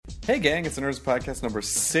Hey gang, it's the Nerds Podcast number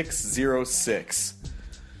 606.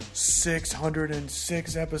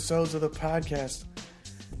 606 episodes of the podcast.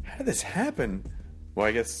 How did this happen? Well,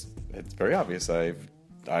 I guess it's very obvious.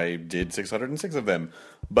 I did 606 of them,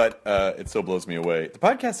 but it still blows me away. The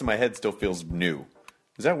podcast in my head still feels new.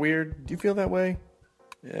 Is that weird? Do you feel that way?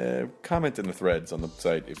 Comment in the threads on the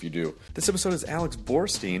site if you do. This episode is Alex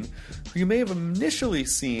Borstein, who you may have initially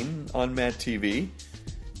seen on Mad TV,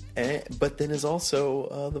 but then is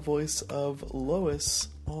also the voice of Lois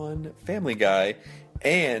on Family Guy,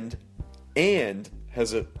 and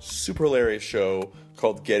has a super hilarious show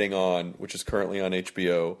called Getting On, which is currently on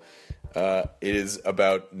HBO. It is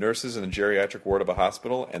about nurses in a geriatric ward of a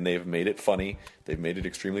hospital, and they've made it funny. They've made it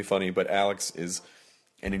extremely funny, but Alex is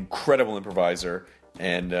an incredible improviser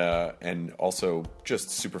and also just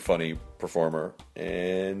super funny performer,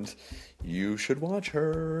 and you should watch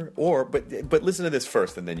her. But listen to this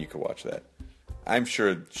first, and then you could watch that. I'm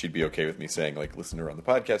sure she'd be okay with me saying, like, listen to her on the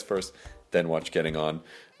podcast first, then watch Getting On.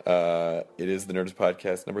 It is the Nerds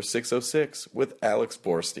Podcast number 606 with Alex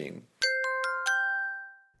Borstein.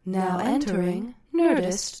 Now entering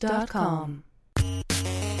Nerdist.com.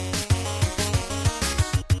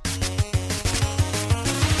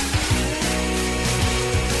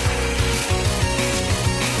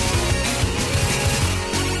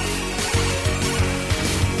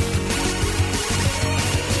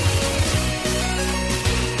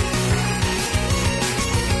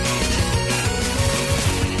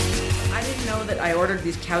 I ordered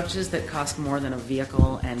these couches that cost more than a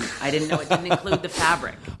vehicle, and I didn't know it didn't include the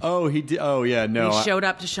fabric. Oh, he did. Oh, yeah, no. He showed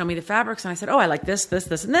up to show me the fabrics, and I said, "Oh, I like this, this,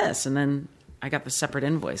 this, and this." And then I got the separate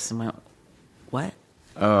invoice, and went, "What?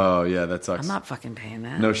 Oh, yeah, that sucks. I'm not fucking paying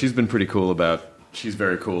that." No, she's been pretty cool about. She's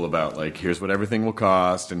very cool about, like, here's what everything will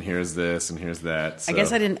cost, and here's this, and here's that. So. I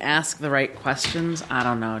guess I didn't ask the right questions. I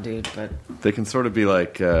don't know, dude, but they can sort of be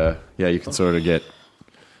like, yeah, you can sort of get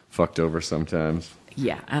fucked over sometimes.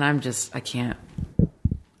 Yeah, and I can't.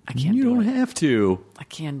 You don't have to. I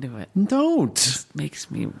can't do it. Don't. It makes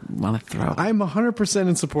me want to throw. I'm 100%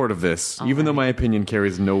 in support of this, even though my opinion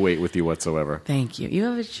carries no weight with you whatsoever. Thank you. You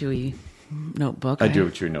have a Chewy notebook. I do have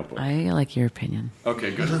a Chewy notebook. I like your opinion.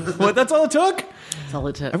 Okay, good. What? That's all it took? That's all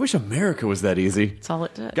it took. I wish America was that easy. That's all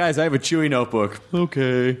it took. Guys, I have a Chewy notebook.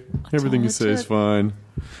 Okay. Everything you say is fine.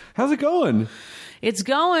 How's it going? It's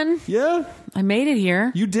going. Yeah? I made it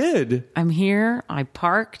here. You did. I'm here. I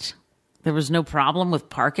parked. There was no problem with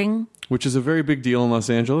parking. Which is a very big deal in Los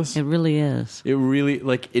Angeles. It really is. It really,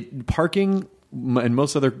 parking, and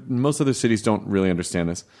most other cities don't really understand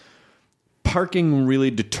this. Parking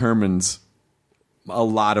really determines a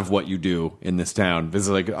lot of what you do in this town. This is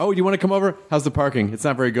like, oh, you want to come over? How's the parking? It's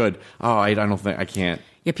not very good. Oh, I don't think, I can't.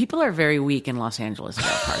 Yeah, people are very weak in Los Angeles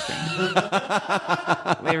about parking.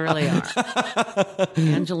 They really are.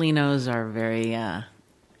 Angelinos are very...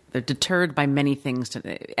 they're deterred by many things.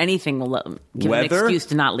 Anything will give an excuse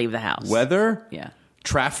to not leave the house. Weather? Yeah.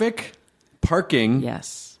 Traffic? Parking?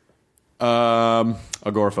 Yes.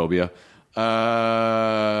 Agoraphobia. What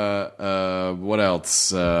else?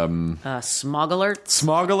 Smog alerts?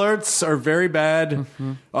 Smog alerts are very bad.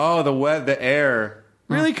 Mm-hmm. Oh, the air.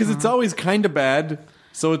 Really? Because it's always kind of bad.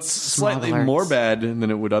 So it's slightly more bad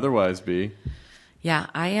than it would otherwise be. Yeah,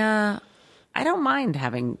 I don't mind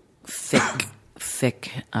having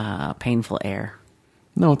thick, painful air.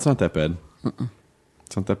 No, it's not that bad.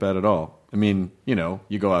 It's not that bad at all. I mean,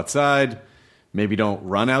 you go outside, maybe don't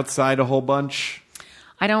run outside a whole bunch.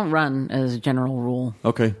 I don't run as a general rule.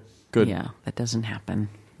 Okay, good. Yeah, that doesn't happen.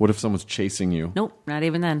 What if someone's chasing you? Nope, not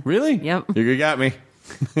even then. Really? Yep. You got me.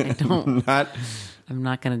 I don't. I'm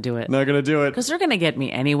not going to do it. Not going to do it. Because they're going to get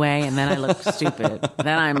me anyway, and then I look stupid.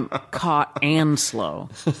 Then I'm caught and slow.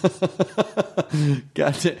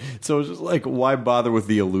 Gotcha. So it's just like, why bother with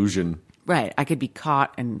the illusion? Right. I could be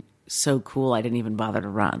caught and so cool I didn't even bother to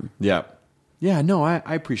run. Yeah. Yeah, no, I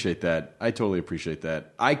appreciate that. I totally appreciate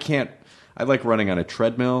that. I like running on a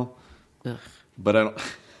treadmill, Ugh. But I don't...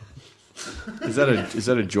 Is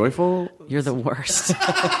that a joyful... You're the worst.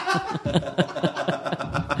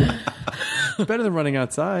 Better than running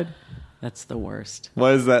outside. That's the worst.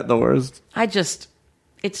 Why is that the worst?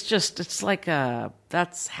 It's like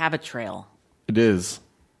that's habit trail. It is.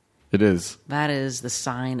 That is the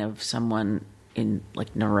sign of someone in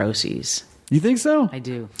like neuroses. You think so? I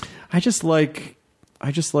do. I just like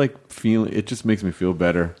feeling, it just makes me feel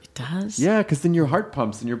better. It does? Yeah, because then your heart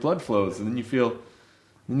pumps and your blood flows and then you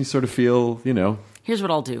sort of feel, Here's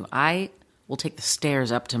what I'll do. I will take the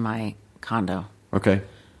stairs up to my condo. Okay.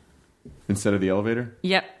 Instead of the elevator?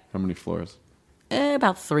 Yep. How many floors?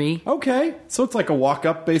 About 3. Okay. So it's like a walk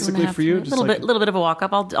up basically for you? A little bit of a walk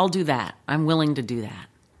up. I'll do that. I'm willing to do that.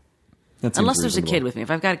 That seems Unless there's a reasonable. kid with me.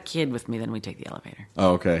 If I've got a kid with me, then we take the elevator.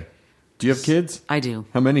 Oh, okay. Do you have kids? I do.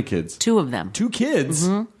 How many kids? 2 of them. 2 kids?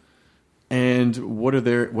 Mm-hmm. And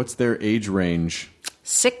what's their age range?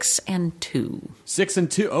 6 and 2. 6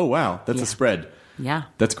 and 2. Oh, wow. That's a spread. Yeah.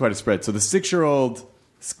 That's quite a spread. So the 6-year-old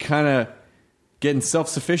is kind of getting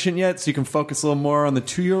self-sufficient yet, so you can focus a little more on the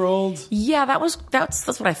 2-year-old? Yeah, that's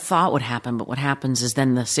what I thought would happen. But what happens is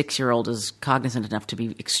then the 6-year-old is cognizant enough to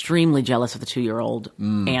be extremely jealous of the 2-year-old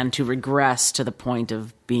and to regress to the point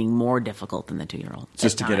of being more difficult than the 2-year-old.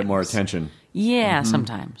 Just to get it more attention. Yeah,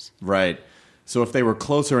 sometimes. Right. So if they were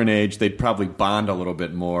closer in age, they'd probably bond a little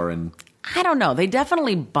bit more. And I don't know. They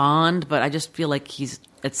definitely bond, but I just feel like it's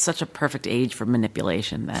such a perfect age for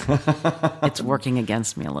manipulation that it's working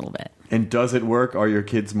against me a little bit. And does it work? Are your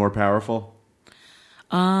kids more powerful?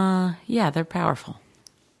 Yeah, they're powerful.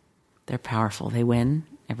 They're powerful. They win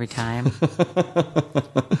every time.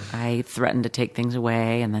 I threaten to take things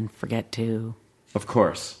away and then forget to. Of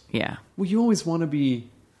course. Yeah. Well, you always want to be,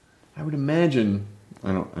 I would imagine,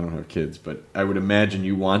 I don't have kids, but I would imagine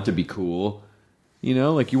you want to be cool. You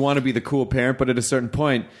know, like you want to be the cool parent, but at a certain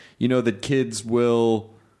point, you know that kids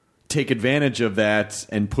will take advantage of that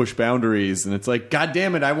and push boundaries. And it's like, God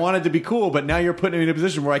damn it, I wanted to be cool, but now you're putting me in a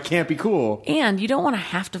position where I can't be cool. And you don't want to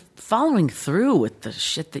have to, following through with the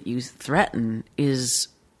shit that you threaten is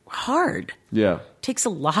hard. Yeah. Takes a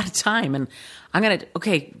lot of time. And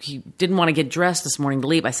he didn't want to get dressed this morning to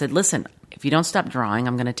leave. I said, listen, if you don't stop drawing,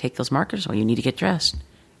 I'm going to take those markers away. You need to get dressed.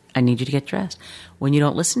 I need you to get dressed. When you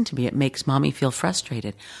don't listen to me, it makes mommy feel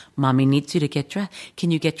frustrated. Mommy needs you to get dressed.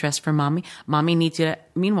 Can you get dressed for mommy? Mommy needs you to...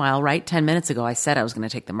 Meanwhile, right, 10 minutes ago, I said I was going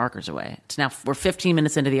to take the markers away. It's now, we're 15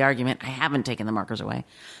 minutes into the argument. I haven't taken the markers away.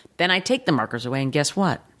 Then I take the markers away, and guess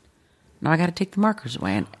what? Now I got to take the markers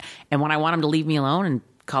away. And when I want him to leave me alone and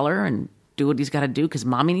color and do what he's got to do because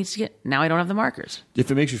mommy needs to get... Now I don't have the markers. If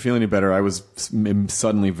it makes you feel any better, I was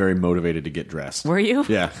suddenly very motivated to get dressed. Were you?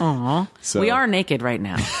 Yeah. Aw. So, we are naked right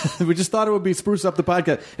now. we just thought it would be spruce up the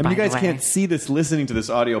podcast. I mean, you guys can't see this listening to this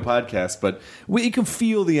audio podcast, but you can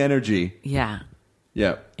feel the energy. Yeah.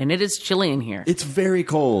 Yeah. And it is chilly in here. It's very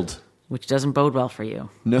cold. Which doesn't bode well for you.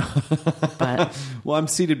 No. But well, I'm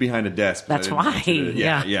seated behind a desk. That's why.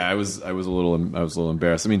 Yeah. I was a little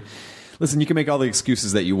embarrassed. I mean, listen, you can make all the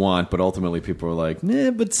excuses that you want, but ultimately people are like,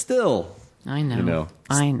 nah, but still. I know. You know.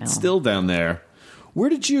 I know. Still down there. Where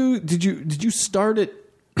did you start at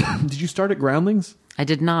did you start at Groundlings? I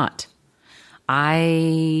did not.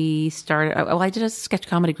 I did a sketch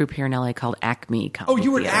comedy group here in LA called Acme Comedy. Oh,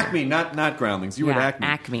 you were at Acme, not Groundlings. You were at Acme.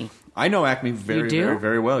 Acme. I know Acme very, very,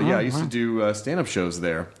 very well. Yeah, I used to do stand-up shows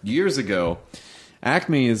there years ago.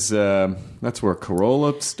 Acme is, that's where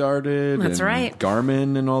Corolla started. That's and right.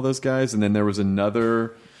 Garmin and all those guys. And then there was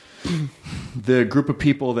the group of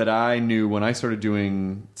people that I knew when I started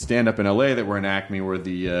doing stand-up in LA that were in Acme were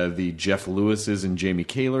the Jeff Lewises and Jamie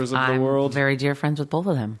Kahlers of the world. I'm very dear friends with both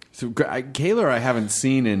of them. So Kahler I haven't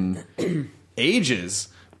seen in ages.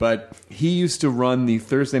 But he used to run the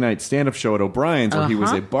Thursday night stand-up show at O'Brien's where he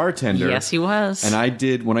was a bartender. Yes, he was.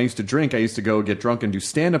 And when I used to drink, I used to go get drunk and do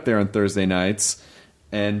stand-up there on Thursday nights.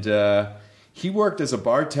 And he worked as a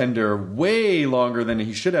bartender way longer than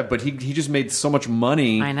he should have, but he just made so much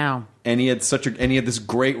money. I know. And he had this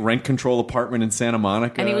great rent control apartment in Santa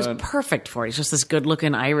Monica. And he was perfect for it. He's just this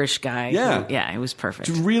good-looking Irish guy. Yeah. He was perfect.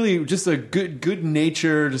 Really, just a good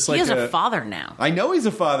nature. Just like he is a father now. I know he's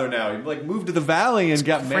a father now. He moved to the Valley and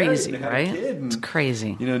got married and had right? a kid. And, it's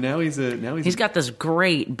crazy. You know, he's got this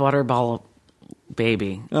great butterball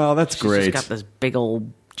baby. Oh, that's great. She's got this big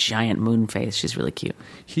old giant moon face. She's really cute.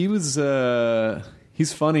 He was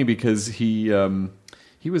he's funny because he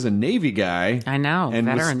was a Navy guy. I know, and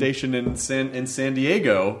veteran. was stationed in San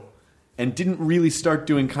Diego, and didn't really start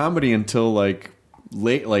doing comedy until late,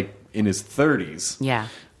 in his 30s. Yeah.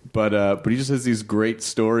 But he just has these great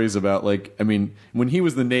stories about when he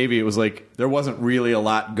was in the Navy, it was there wasn't really a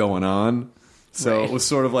lot going on. So It was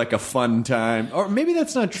sort of like a fun time. Or maybe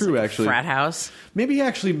that's not true, actually. Frat house. Maybe he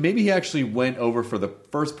actually went over for the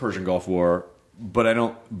first Persian Gulf War, but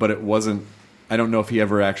it wasn't. I don't know if he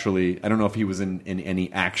ever actually. I don't know if he was in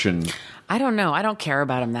any action. I don't know. I don't care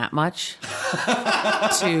about him that much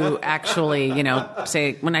to actually,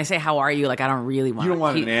 say when I say how are you, I don't really want. You don't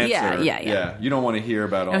want an answer. Yeah. You don't want to hear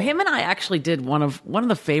about all. Him and I actually did one of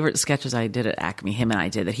the favorite sketches I did at Acme. Him and I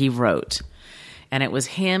did that he wrote. And it was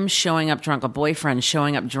him showing up drunk, a boyfriend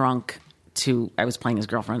showing up drunk I was playing his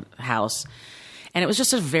girlfriend's house. And it was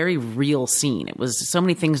just a very real scene. It was so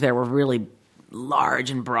many things there were really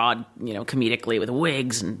large and broad, comedically with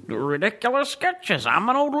wigs and ridiculous sketches. I'm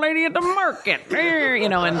an old lady at the market,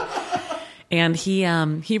 and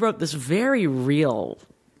he wrote this very real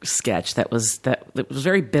sketch that was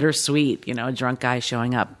very bittersweet. You know, a drunk guy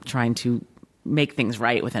showing up trying to make things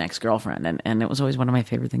right with an ex-girlfriend, and it was always one of my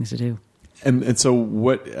favorite things to do. And so,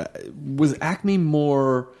 what was Acme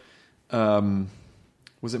more?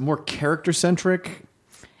 Was it more character centric?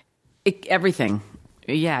 Everything,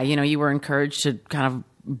 yeah. You know, you were encouraged to kind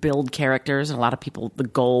of build characters, and a lot of people, the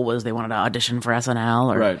goal was they wanted to audition for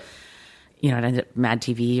SNL or, right. You know, it ended up Mad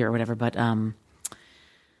TV or whatever. But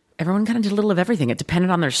everyone kind of did a little of everything. It depended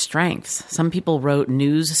on their strengths. Some people wrote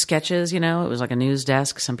news sketches. You know, it was like a news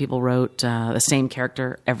desk. Some people wrote the same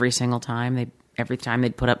character every single time. Every time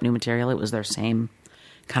they'd put up new material, it was their same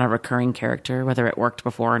kind of recurring character, whether it worked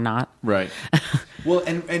before or not. Right. Well,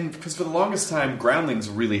 and because for the longest time, Groundlings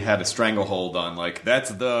really had a stranglehold on, like, that's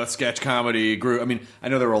the sketch comedy group. I mean, I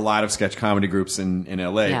know there were a lot of sketch comedy groups in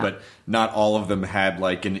LA, Yeah. but not all of them had,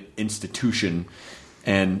 like, an institution.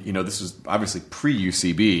 And, you know, this was obviously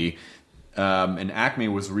pre-UCB. And Acme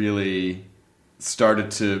was really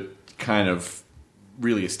started to kind of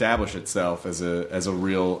really establish itself as a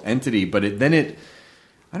real entity. But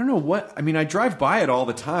I don't know what, I mean, I drive by it all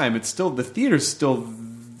the time. It's still, the theater's still,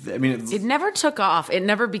 I mean, It never took off. It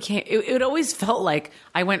never became, it always felt like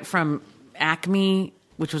I went from Acme,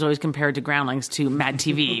 which was always compared to Groundlings, to Mad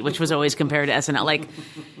TV, which was always compared to SNL, like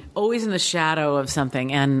always in the shadow of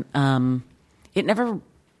something. And it never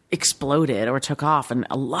exploded or took off. And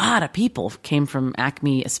a lot of people came from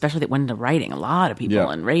Acme, especially that went into writing, a lot of people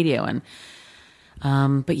and radio. And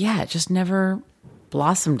but yeah, it just never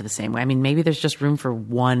blossomed the same way. I mean, maybe there's just room for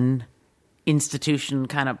one institution,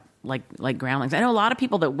 kind of like Groundlings. I know a lot of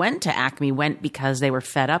people that went to Acme went because they were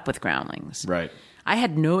fed up with Groundlings. right. I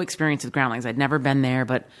had no experience with Groundlings. I'd never been there,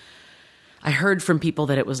 but I heard from people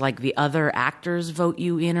that it was like the other actors vote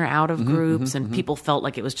you in or out of groups, and people felt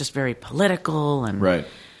like it was just very political, and Right.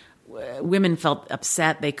 women felt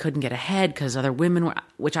upset they couldn't get ahead because other women were,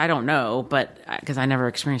 which I don't know, but because I never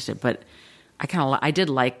experienced it, but I did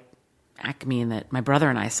like Acme, in that my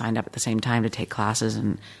brother and I signed up at the same time to take classes,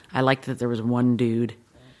 and I liked that there was one dude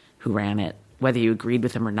who ran it, whether you agreed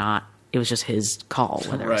with him or not. It was just his call,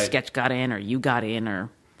 whether a Right. sketch got in or you got in, or it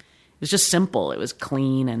was just simple. It was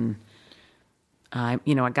clean, and I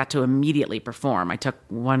got to immediately perform. I took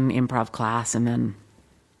one improv class, and then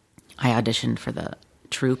I auditioned for the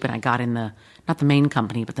troupe, and I got in not the main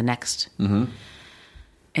company, but the next. Mm-hmm.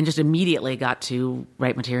 And just immediately got to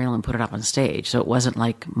write material and put it up on stage. So it wasn't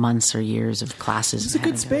like months or years of classes. It's a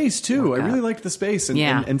good space too. I really liked the space, and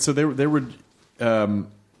Yeah. and so there would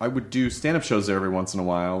I would do stand-up shows there every once in a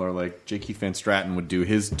while, or like J. Keith Van Straten would do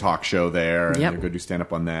his talk show there, and Yep. I'd go do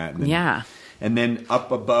stand-up on that. And then, Yeah. And then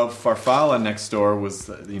up above Farfalla next door was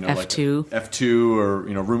F2. like F2, or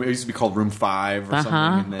room. It used to be called Room 5 or something.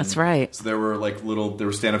 And then, that's right. So there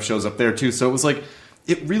were stand-up shows up there too. So it was like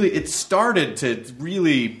it started to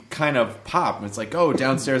really kind of pop. And it's like, oh,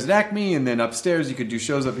 downstairs at Acme, and then upstairs you could do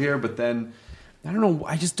shows up here. But then I don't know.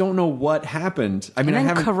 I just don't know what happened. I mean, And I then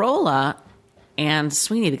haven't. Corolla and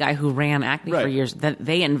Sweeney, the guy who ran Acme for Right. years, that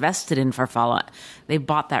they invested in Farfalla. They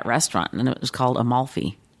bought that restaurant, and it was called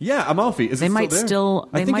Amalfi. Yeah, Amalfi. Is They it still might there? still-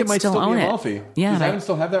 I they think might it might still still own be it. Amalfi. Yeah, Does they- Adam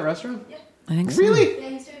still have that restaurant? I think so. Really? Yeah,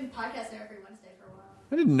 he's doing podcasts there every Wednesday for a while.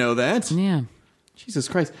 I didn't know that. Yeah. Jesus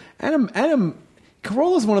Christ. Adam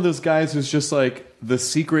Carolla's one of those guys who's just like the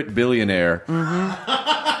secret billionaire. Mm-hmm.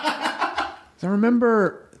 I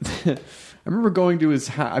remember going to his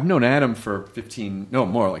house. I've known Adam for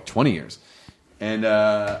 20 years.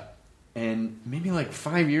 And maybe like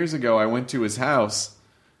 5 years ago, I went to his house,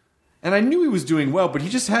 and I knew he was doing well, but he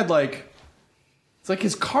just had it's like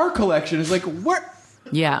his car collection is like, where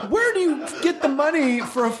do you get the money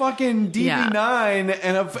for a fucking DB9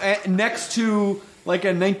 and next to like a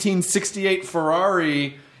 1968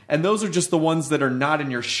 Ferrari? And those are just the ones that are not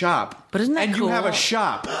in your shop. But isn't that and cool? you have a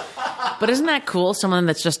shop. But isn't that cool? Someone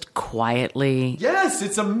that's just quietly, Yes,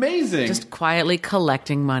 it's amazing. just quietly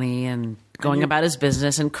collecting money and going about his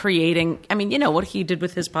business and creating. I mean, what he did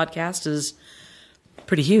with his podcast is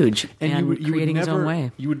pretty huge, and creating his own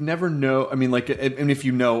way. You would never know. I mean, if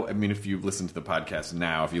you listen to the podcast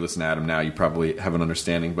now, if you listen to Adam now, you probably have an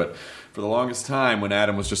understanding. But for the longest time, when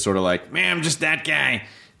Adam was just sort of like, man, I'm just that guy.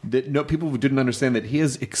 People didn't understand that he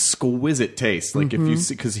has exquisite taste. Like if you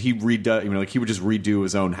see, because he he would just redo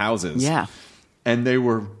his own houses. Yeah. And they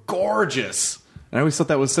were gorgeous. And I always thought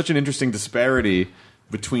that was such an interesting disparity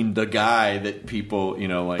between the guy that people,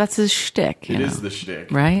 That's his shtick. It is the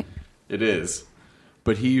shtick. Right? It is.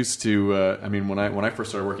 But he used to, when I first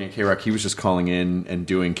started working at K-Rock, he was just calling in and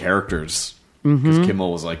doing characters. Because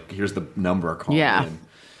Kimmel was like, here's the number, call Yeah. in.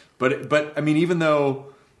 But I mean, even though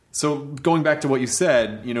So going back to what you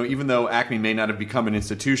said, even though Acme may not have become an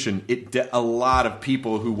institution, a lot of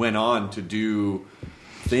people who went on to do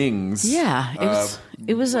things. Yeah,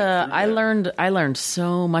 it was I learned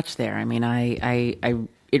so much there. I mean,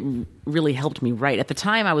 it really helped me write. At the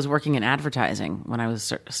time, I was working in advertising when I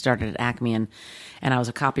was started at Acme, and I was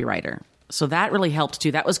a copywriter. So that really helped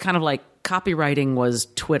too. That was kind of like copywriting was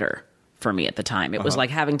Twitter for me at the time. It was like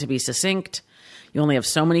having to be succinct. You only have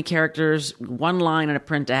so many characters, one line in a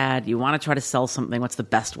print ad. You want to try to sell something. What's the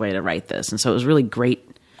best way to write this? And so it was really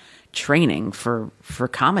great training for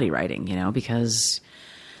comedy writing, because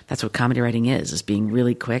that's what comedy writing is being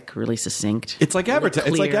really quick, really succinct. It's like really it's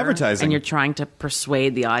like clear, advertising. And you're trying to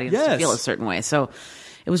persuade the audience to feel a certain way. So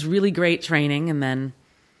it was really great training, and then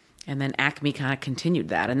Acme kind of continued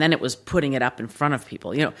that. And then it was putting it up in front of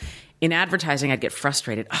people. In advertising, I'd get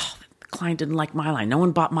frustrated. Oh, the client didn't like my line. No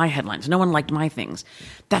one bought my headlines. No one liked my things.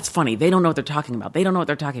 That's funny. They don't know what they're talking about.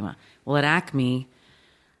 Well, at Acme,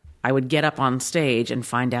 I would get up on stage and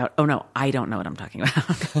find out, oh no, I don't know what I'm talking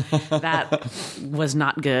about. That was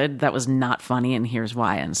not good. That was not funny, and here's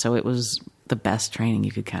why. And so it was the best training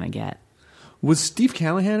you could kind of get. Was Steve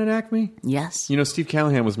Callahan at Acme? Yes. Steve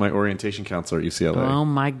Callahan was my orientation counselor at UCLA. Oh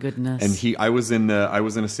my goodness. And I was in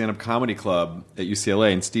a stand-up comedy club at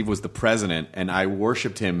UCLA, and Steve was the president, and I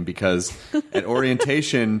worshipped him because at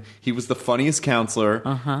orientation he was the funniest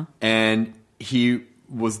counselor, and he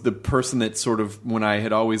was the person that sort of, when I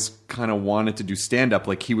had always kind of wanted to do stand-up,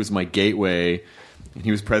 like he was my gateway.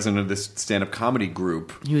 He was president of this stand-up comedy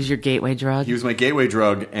group. He was your gateway drug? He was my gateway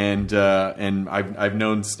drug, and I've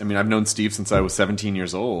known Steve since I was 17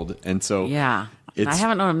 years old, and so yeah, I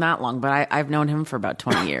haven't known him that long, but I've known him for about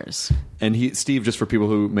 20 years. And Steve, just for people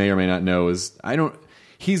who may or may not know,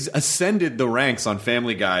 he's ascended the ranks on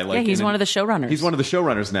Family Guy. Like, he's one of the showrunners. He's one of the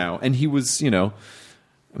showrunners now, and he was, I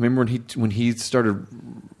remember when he started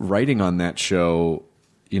writing on that show.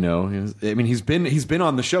 He's been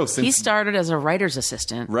on the show since he started as a writer's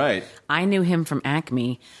assistant. Right. I knew him from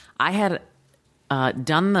Acme. I had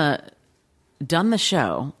done the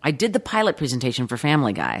show. I did the pilot presentation for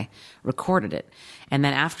Family Guy, recorded it, and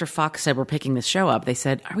then after Fox said we're picking this show up, they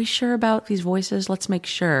said, "Are we sure about these voices? Let's make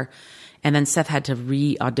sure." And then Seth had to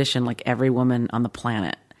re-audition like every woman on the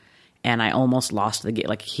planet, and I almost lost the gig.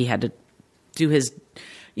 Like he had to do his.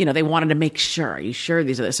 They wanted to make sure. Are you sure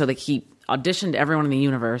these are so? Like he auditioned everyone in the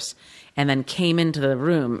universe, and then came into the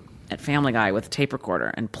room at Family Guy with a tape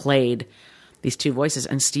recorder and played these two voices.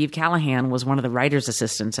 And Steve Callahan was one of the writer's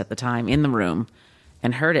assistants at the time in the room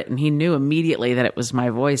and heard it, and he knew immediately that it was my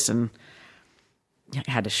voice, and I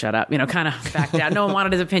had to shut up, kind of backed out. No one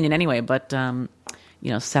wanted his opinion anyway, but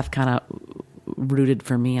Seth kind of rooted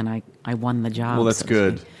for me, and I won the job. Well, that's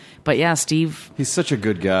good. But yeah, Steve, he's such a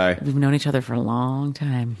good guy. We've known each other for a long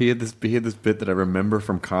time. He had this bit that I remember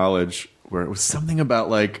from college where it was something about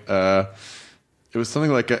like a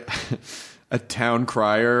town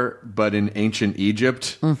crier, but in ancient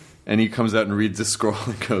Egypt. And he comes out and reads the scroll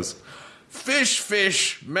and goes,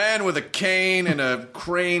 "Fish, man with a cane and a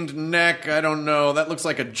craned neck. I don't know. That looks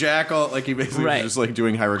like a jackal." Like he basically was just like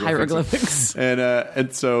doing hieroglyphics.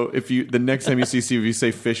 And so if the next time you see Steve, if you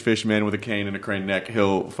say fish, man with a cane and a craned neck,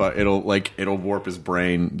 it'll warp his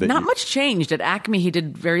brain. Not much changed at Acme. He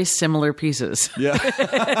did very similar pieces. Yeah.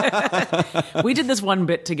 We did this one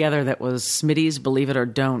bit together that was Smitty's Believe It or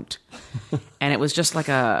Don't, and it was just like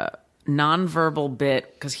a nonverbal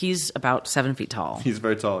bit because he's about 7 feet tall. He's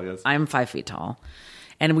very tall, yes. I'm 5 feet tall,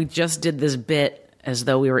 and we just did this bit as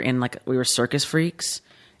though we were circus freaks,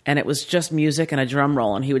 and it was just music and a drum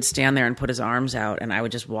roll, and he would stand there and put his arms out, and I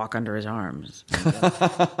would just walk under his arms.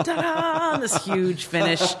 Ta-da! This huge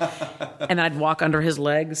finish, and I'd walk under his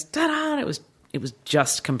legs. Ta-da! And it was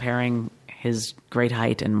just comparing his great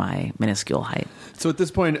height and my minuscule height. So at this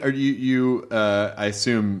point, are you I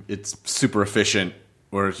assume it's super efficient.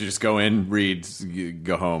 Or if you just go in, read,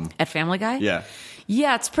 go home. At Family Guy? Yeah.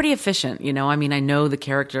 Yeah, it's pretty efficient. I know the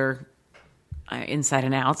character inside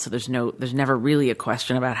and out, so there's never really a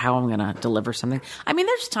question about how I'm going to deliver something.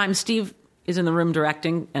 There's times Steve is in the room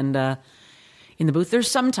directing and in the booth.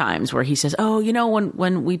 There's some times where he says, "Oh,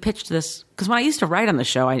 when we pitched this," because when I used to write on the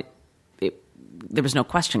show, there was no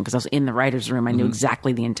question because I was in the writer's room. I knew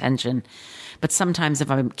exactly the intention. But sometimes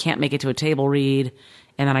if I can't make it to a table read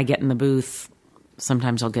and then I get in the booth,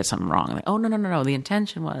 sometimes I'll get something wrong. I'm like, "Oh, no, the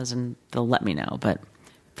intention was," and they'll let me know. But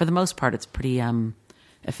for the most part, it's pretty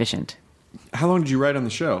efficient. How long did you write on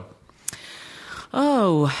the show?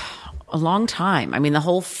 Oh, a long time. The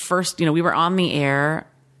whole first, we were on the air,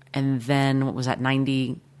 and then, what was that,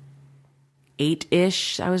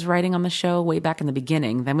 98-ish, I was writing on the show way back in the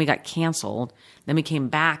beginning. Then we got canceled. Then we came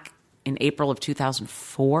back in April of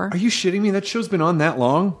 2004. Are you shitting me? That show's been on that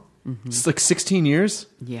long? It's like 16 years?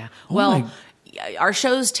 Yeah. Oh Well, our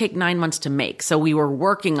shows take 9 months to make, so we were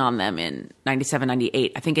working on them in 97,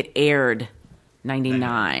 98. I think it aired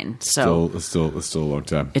 99. So It's still a long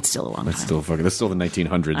time. it's still a long time. That's still the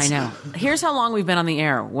 1900s. I know. Here's how long we've been on the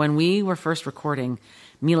air. When we were first recording,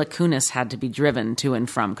 Mila Kunis had to be driven to and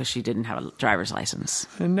from because she didn't have a driver's license.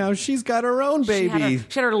 And now she's got her own baby.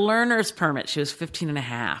 She had her learner's permit. She was 15 and a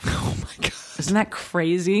half. Oh my God. Isn't that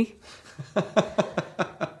crazy?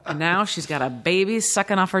 And now she's got a baby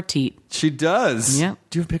sucking off her teat. She does. Yeah.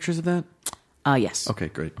 Do you have pictures of that? Yes. Okay,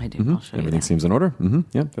 great. I do. I'll show you Everything that. seems in order.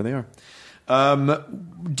 Yeah, there they are.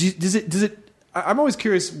 Does it? I'm always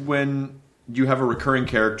curious when you have a recurring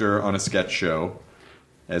character on a sketch show,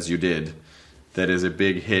 as you did, that is a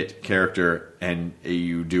big hit character, and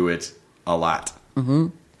you do it a lot. Mm-hmm.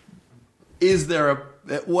 Is there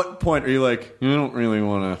at what point are you like, you don't really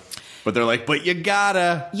want to, but they're like, but you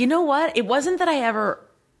gotta. You know what? It wasn't that I ever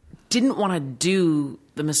didn't want to do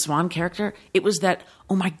the Miss Swan character. It was that,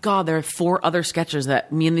 oh my God, there are 4 other sketches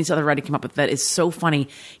that me and these other writers came up with that is so funny.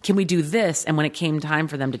 Can we do this? And when it came time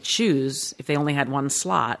for them to choose, if they only had one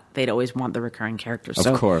slot, they'd always want the recurring characters.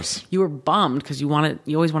 Of course. You were bummed because you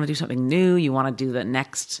always want to do something new. You want to do the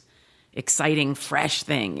next exciting, fresh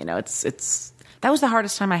thing. You know, it's that was the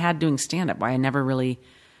hardest time I had doing stand-up. Why I never really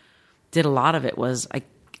did a lot of it was I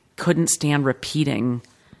couldn't stand repeating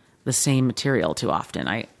the same material too often.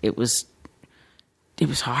 It was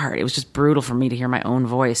hard. It was just brutal for me to hear my own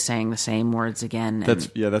voice saying the same words again.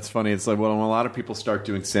 That's funny. It's like, well, when a lot of people start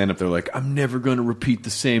doing stand-up, they're like, I'm never going to repeat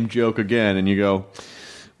the same joke again. And you go,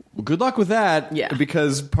 well, good luck with that. Yeah.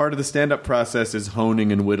 Because part of the stand-up process is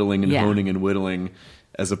honing and whittling and honing and whittling,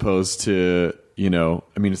 as opposed to,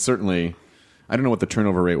 I mean, it's certainly, I don't know what the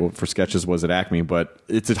turnover rate for sketches was at Acme, but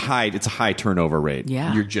it's a high turnover rate.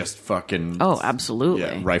 Yeah. You're just fucking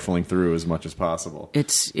absolutely rifling through as much as possible.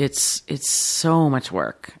 It's so much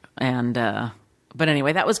work. And but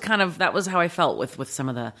anyway, that was how I felt with some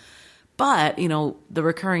of the, but the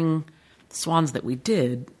recurring swans that we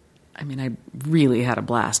did, I mean, I really had a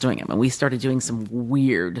blast doing it. And we started doing some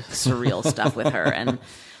weird, surreal stuff with her. And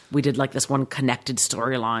we did like this one connected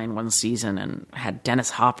storyline one season and had Dennis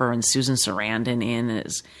Hopper and Susan Sarandon in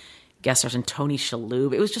as guest stars and Tony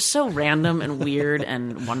Shalhoub. It was just so random and weird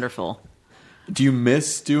and wonderful. Do you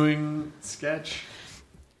miss doing sketch?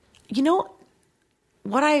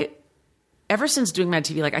 Ever since doing Mad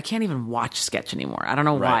TV, like I can't even watch sketch anymore. I don't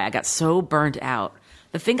know why. Right. I got so burnt out.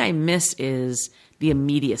 The thing I miss is the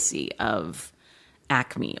immediacy of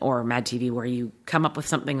Acme or Mad TV, where you come up with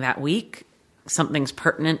something that week, something's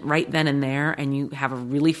pertinent right then and there, and you have a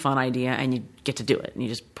really fun idea and you get to do it. And you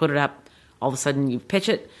just put it up. All of a sudden you pitch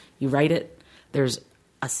it, you write it. There's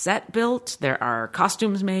a set built, there are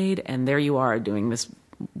costumes made, and there you are doing this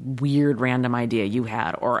weird random idea you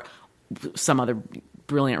had or some other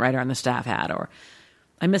brilliant writer on the staff had. Or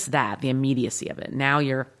I miss that, the immediacy of it. Now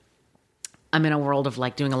I'm in a world of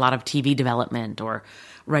like doing a lot of TV development or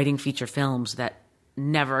writing feature films that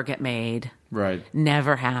never get made. Right.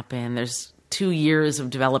 Never happen. There's 2 years of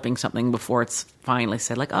developing something before it's finally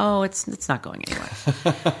said, like, oh, it's not going anywhere. So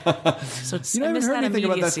I haven't miss heard that anything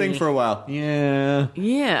about that thing immediacy. for a while. Yeah.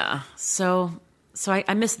 Yeah. So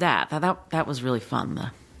I miss that. That was really fun,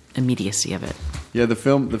 the immediacy of it. Yeah,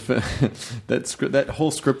 that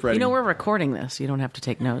whole script writing. We're recording this. You don't have to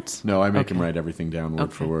take notes. No, I make him write everything down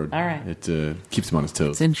word for word. All right. It keeps him on his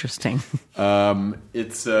toes. It's interesting.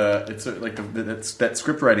 It's like that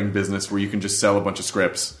script writing business where you can just sell a bunch of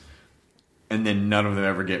scripts and then none of them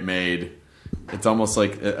ever get made. It's almost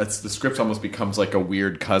like the script almost becomes like a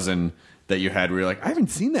weird cousin that you had where you're like, I haven't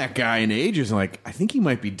seen that guy in ages. And like, I think he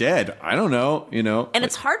might be dead. I don't know, And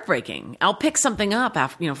it's heartbreaking. I'll pick something up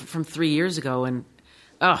after, from 3 years ago and,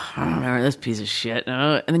 I don't remember this piece of shit.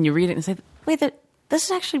 And then you read it and say, wait, this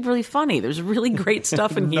is actually really funny. There's really great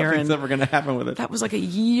stuff in here. Nothing's and ever going to happen with it. that was like a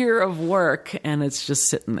year of work and it's just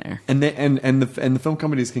sitting there. And the film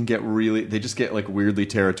companies can get they just get like weirdly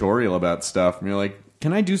territorial about stuff. And you're like,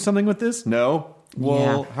 can I do something with this? No.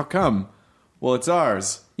 Well, how come? Well, it's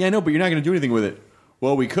ours. Yeah, I know, but you're not going to do anything with it.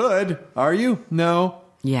 Well, we could. Are you? No.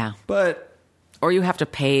 Yeah. But. Or you have to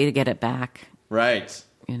pay to get it back. Right.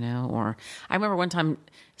 Or I remember one time,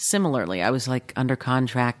 similarly, I was like under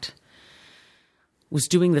contract, was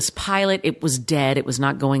doing this pilot. It was dead. It was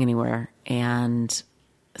not going anywhere. And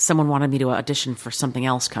someone wanted me to audition for something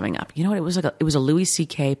else coming up. You know what? It was a Louis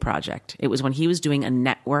C.K. project. It was when he was doing a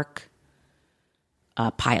network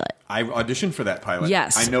pilot. I auditioned for that pilot.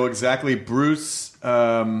 Yes. I know exactly. Bruce,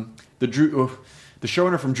 the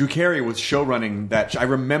showrunner from Drew Carey was showrunning that. I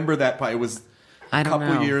remember that pilot. I don't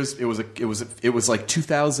couple know. years. It was like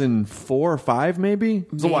 2004 or 5 maybe.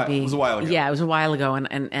 It was a while ago. Yeah, it was a while ago,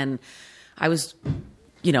 and I was,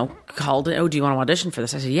 called. Oh, do you want to audition for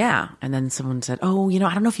this? I said, yeah. And then someone said, oh, I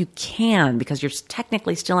don't know if you can because you're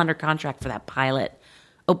technically still under contract for that pilot.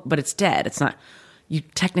 Oh, but it's dead. It's not. You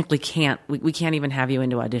technically can't. We can't even have you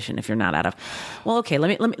into audition if you're not out of. Well, okay.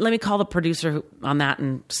 Let me call the producer on that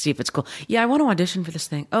and see if it's cool. Yeah, I want to audition for this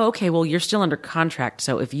thing. Oh, okay. Well, you're still under contract,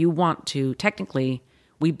 so if you want to, technically,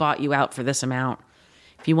 we bought you out for this amount.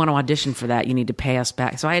 If you want to audition for that, you need to pay us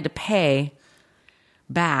back. So I had to pay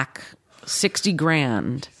back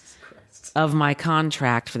 $60,000 of my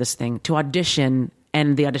contract for this thing to audition.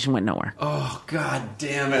 And the audition went nowhere. Oh, God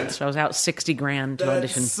damn it. So I was out $60,000 to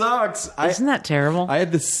audition. That sucks. Isn't that terrible? I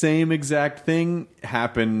had the same exact thing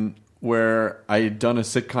happen where I had done a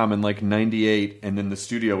sitcom in like 98, and then the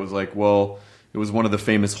studio was like, well, it was one of the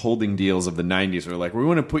famous holding deals of the 90s. They're like, we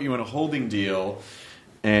want to put you in a holding deal,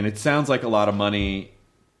 and it sounds like a lot of money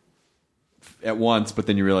at once, but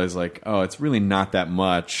then you realize like, oh, it's really not that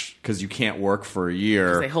much because you can't work for a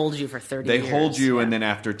year. They hold you for 30 They years. hold you, yeah. and then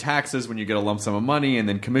after taxes, when you get a lump sum of money, and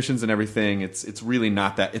then commissions and everything, it's really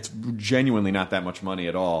not that. It's genuinely not that much money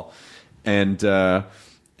at all. And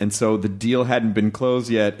so the deal hadn't been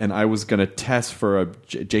closed yet, and I was going to test for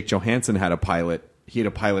Jake Johansson had a pilot. He had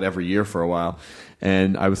a pilot every year for a while,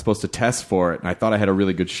 and I was supposed to test for it, and I thought I had a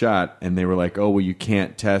really good shot, and they were like, oh, well, you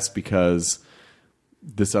can't test because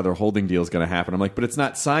this other holding deal is going to happen. I'm like, but it's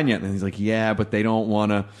not signed yet. And he's like, yeah, but they don't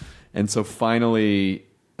want to. And so finally,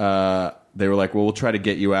 they were like, well, we'll try to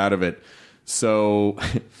get you out of it. So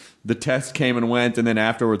the test came and went. And then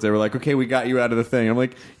afterwards, they were like, okay, we got you out of the thing. I'm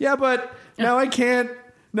like, yeah, but now I can't.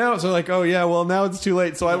 No. So like, oh, yeah, well, now it's too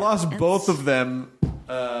late. So I lost both of them.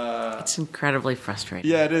 It's incredibly frustrating.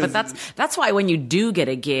 Yeah, it is. But that's why when you do get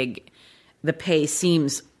a gig, the pay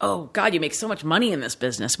seems, oh, God, you make so much money in this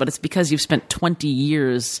business. But it's because you've spent 20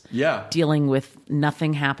 years dealing with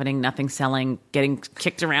nothing happening, nothing selling, getting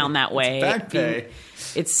kicked around that way. It's back pay.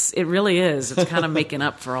 It really is. It's kind of making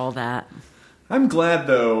up for all that. I'm glad,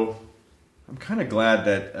 though. I'm kind of glad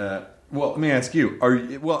that. Well, let me ask you.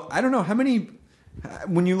 I don't know how many.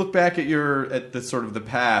 When you look back at the sort of the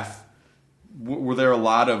path, were there a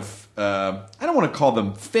lot of I don't want to call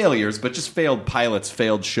them failures, but just failed pilots,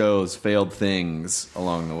 failed shows, failed things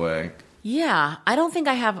along the way? Yeah, I don't think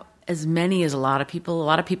I have as many as a lot of people. A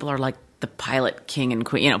lot of people are like the pilot king and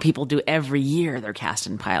queen. People do every year they're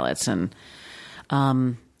casting pilots, and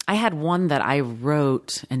I had one that I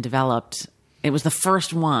wrote and developed. It was the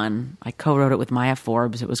first one. I co-wrote it with Maya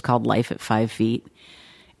Forbes. It was called Life at 5 Feet,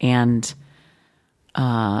 and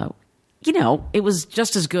it was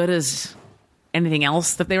just as good as anything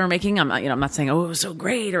else that they were making. I'm not saying, oh, it was so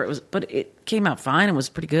great, but it came out fine and was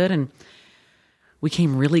pretty good. And we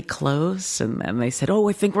came really close. And then they said, oh,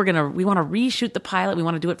 I think we want to reshoot the pilot. We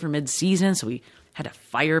want to do it for mid-season. So we had to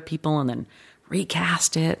fire people and then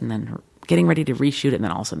recast it and then getting ready to reshoot it. And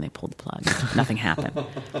then all of a sudden they pulled the plug. Nothing happened.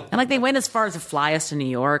 And they went as far as to fly us to New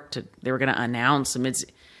York they were going to announce a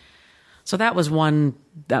So that was kind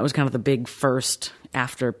of the big first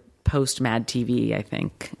after post Mad TV, I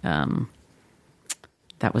think.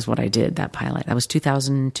 That was what I did, that pilot. That was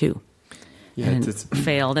 2002. Yeah, and it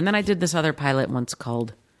failed. And then I did this other pilot once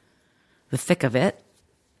called The Thick of It.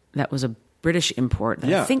 That was a British import.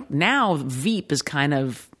 Yeah. I think now Veep is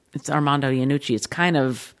it's Armando Iannucci. It's kind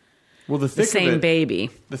of the same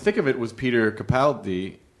baby. The Thick of It was Peter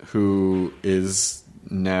Capaldi, who is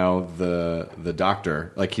now the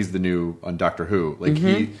Doctor. Like, he's the new on Doctor Who. Like,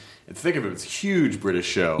 The Thick of It was a huge British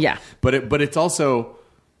show. Yeah. But it's also...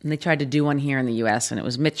 And they tried to do one here in the U.S., and it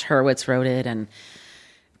was Mitch Hurwitz wrote it, and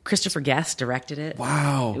Christopher Guest directed it.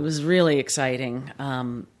 Wow. It was really exciting.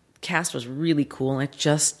 Cast was really cool, and it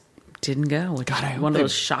just didn't go. God, one of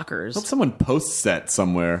those shockers. I hope someone posts that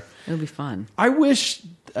somewhere. It would be fun. I wish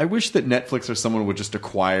that Netflix or someone would just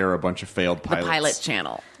acquire a bunch of failed pilots. The pilot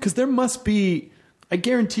channel. Because there must be... I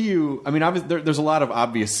guarantee you, I mean, there's a lot of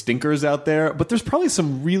obvious stinkers out there, but there's probably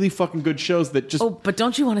some really fucking good shows that just... Oh, but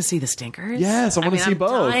don't you want to see the stinkers? Yes, I want to see both.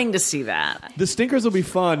 I'm dying to see that. The stinkers will be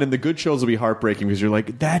fun, and the good shows will be heartbreaking because you're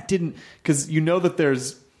like, that didn't... Because you know that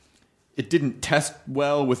it didn't test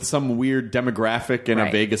well with some weird demographic in a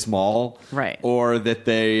Vegas mall. Right. Or that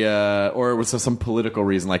or it was some political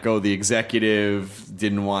reason, like, oh, the executive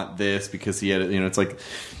didn't want this because he had... it's like...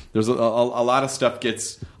 There's a lot of stuff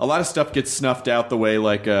gets snuffed out the way,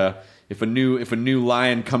 like if a new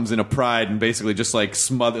lion comes in a pride and basically just like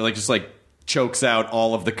chokes out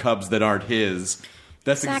all of the cubs that aren't his.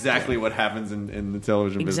 That's exactly what happens in the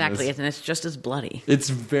television business. Exactly, and it's just as bloody. It's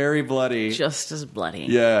very bloody. Just as bloody.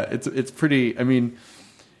 Yeah, it's pretty. I mean,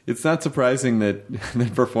 It's not surprising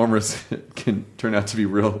that performers can turn out to be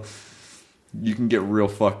real. You can get real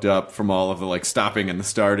fucked up from all of the like stopping and the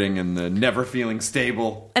starting and the never feeling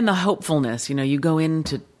stable. And the hopefulness, you go in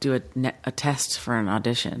to do a test for an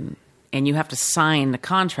audition, and you have to sign the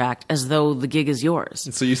contract as though the gig is yours.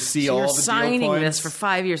 And so you see all you're the deal signing points. this for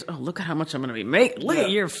 5 years. Oh, look at how much I'm going to be making. Look at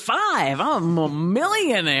year 5. I'm a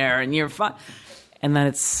millionaire in year 5. And then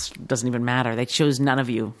it doesn't even matter. They chose none of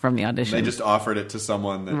you from the audition. They just offered it to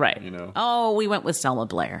someone that, right. Oh, we went with Selma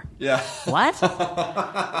Blair. Yeah. What? All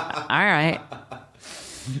right.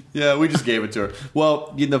 Yeah, we just gave it to her.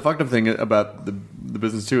 Well, the fucked up thing about the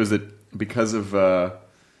business too is that because of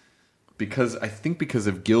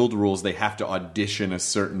guild rules, they have to audition a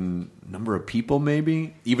certain number of people,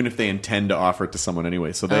 maybe, even if they intend to offer it to someone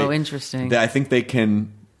anyway. So interesting. I think they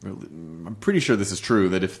can. I'm pretty sure this is true.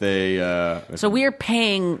 That if they, so we're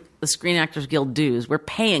paying the Screen Actors Guild dues. We're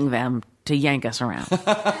paying them to yank us around.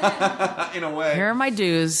 in a way, here are my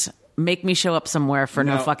dues. Make me show up somewhere for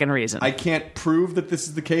no fucking reason. I can't prove that this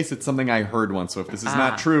is the case. It's something I heard once. So if this is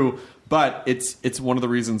not true, but it's one of the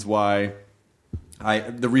reasons why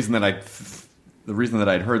the reason that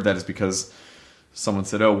I'd heard that is because someone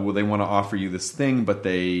said, "Oh, well, they want to offer you this thing, but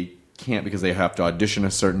they can't because they have to audition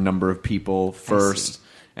a certain number of people first."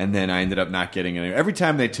 And then I ended up not getting it. Every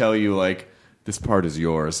time they tell you, like, this part is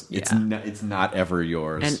yours, it's not ever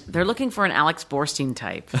yours. And they're looking for an Alex Borstein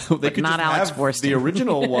type, they but could not just Alex have Borstein. the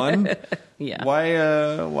original one. Yeah.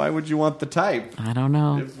 Why would you want the type? I don't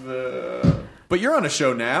know. But you're on a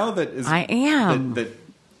show now that is... I am. That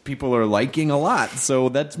people are liking a lot, so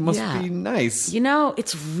that must be nice.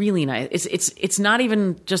 It's really nice. It's not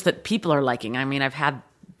even just that people are liking. I mean,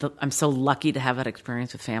 I'm so lucky to have that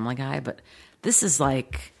experience with Family Guy, but this is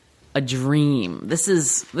like a dream. This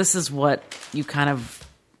is what you kind of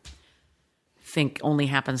think only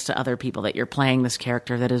happens to other people, that you're playing this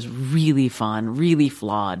character that is really fun, really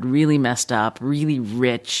flawed, really messed up, really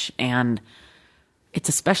rich, and it's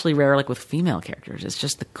especially rare like with female characters. It's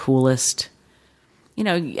just the coolest.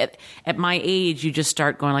 At my age, you just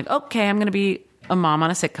start going like, okay, I'm going to be a mom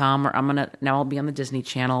on a sitcom, or now I'll be on the Disney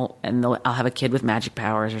Channel, and I'll have a kid with magic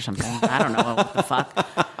powers or something. I don't know what the fuck.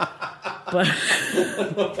 But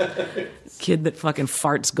kid that fucking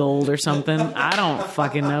farts gold or something. I don't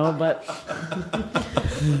fucking know,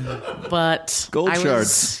 but gold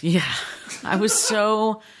shards. I was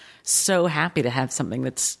so happy to have something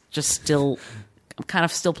that's just still. I'm kind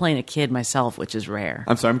of still playing a kid myself, which is rare.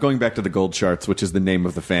 I'm sorry, I'm going back to the Gold Charts, which is the name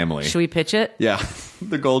of the family. Should we pitch it? Yeah,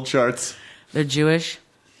 the Gold Charts. They're Jewish.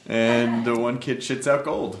 And the one kid shits out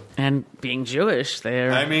gold. And being Jewish,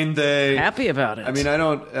 they're happy about it. I mean, I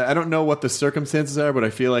don't know what the circumstances are, but I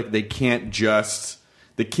feel like the kid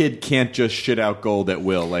can't just shit out gold at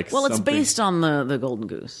will. It's based on the Golden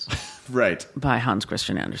Goose. Right. By Hans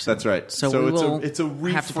Christian Andersen. That's right. So it's a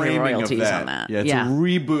reframing have to pay royalties of that. on that. Yeah, it's a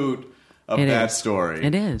reboot of that story.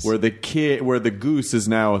 It is. Where the goose is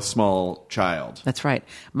now a small child. That's right.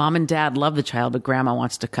 Mom and dad love the child, but grandma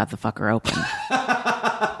wants to cut the fucker open.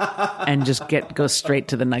 And just go straight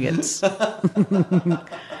to the nuggets.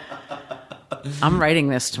 I'm writing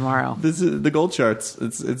this tomorrow. This is the Gold Charts.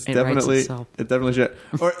 It definitely should.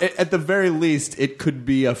 Or at the very least, it could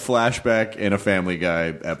be a flashback in a Family Guy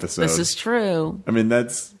episode. This is true. I mean,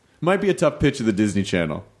 might be a tough pitch of the Disney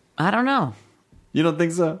Channel. I don't know. You don't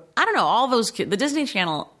think so? I don't know. All those kids, the Disney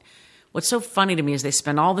Channel, what's so funny to me is they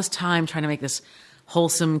spend all this time trying to make this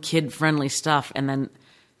wholesome, kid-friendly stuff, and then,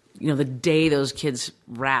 the day those kids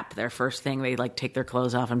rap their first thing, they take their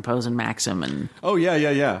clothes off and pose in Maxim, and oh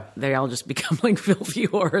yeah, they all just become like filthy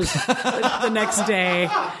whores the next day.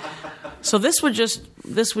 So this would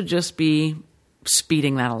just be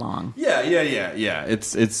speeding that along. Yeah.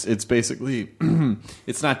 It's basically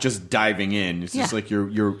it's not just diving in. It's just like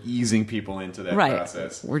you're easing people into that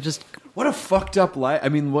process. We're just what a fucked up life. I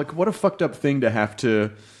mean, what a fucked up thing to have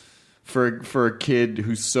to for a kid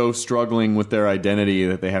who's so struggling with their identity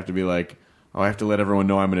that they have to be like, oh, I have to let everyone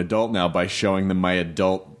know I'm an adult now by showing them my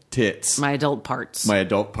adult tits, my adult parts.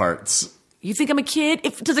 You think I'm a kid?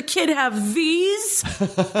 Does a kid have these?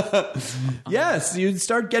 Yes, you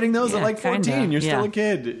start getting those at 14. Kinda. You're still a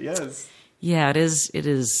kid. Yes. Yeah, it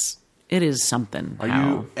is something. Are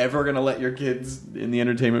you ever going to let your kids in the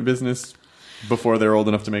entertainment business before they're old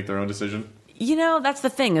enough to make their own decision? That's the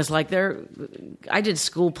thing is I did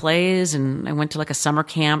school plays, and I went to a summer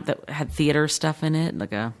camp that had theater stuff in it,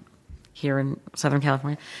 here in Southern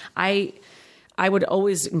California. I would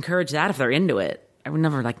always encourage that if they're into it. I would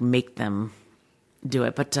never make them do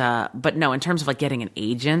it, but no. In terms of getting an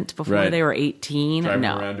agent before they were 18, driving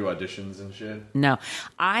around to auditions and shit. No,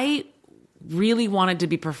 I really wanted to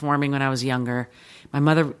be performing when I was younger. My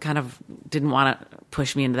mother kind of didn't want to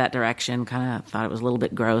push me into that direction, kind of thought it was a little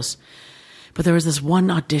bit gross. But there was this one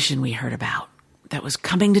audition we heard about that was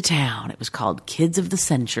coming to town. It was called Kids of the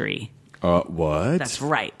Century. What? That's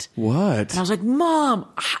right. What? And I was like, Mom,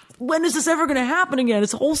 when is this ever going to happen again?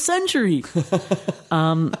 It's a whole century.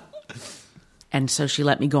 And so she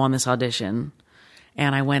let me go on this audition.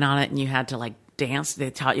 And I went on it, and you had to, like, dance. They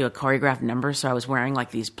taught you a choreographed number. So I was wearing, like,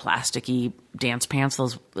 these plasticky dance pants.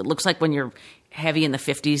 It looks like when you're heavy in the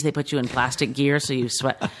 50s, they put you in plastic gear so you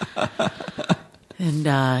sweat. And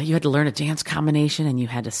you had to learn a dance combination, and you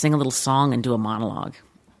had to sing a little song and do a monologue.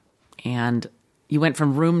 And you went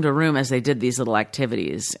from room to room as they did these little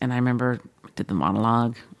activities. And I remember did the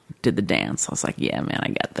monologue, did the dance. I was like, yeah, man, I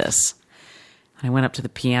got this. And I went up to the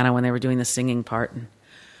piano when they were doing the singing part, and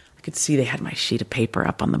I could see they had my sheet of paper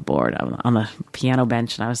up on the board, on the piano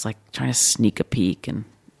bench, and I was like trying to sneak a peek, and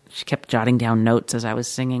she kept jotting down notes as I was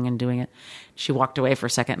singing and doing it. She walked away for a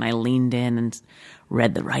second, and I leaned in and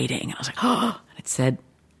read the writing. And I was like, oh, and it said,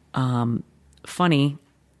 funny,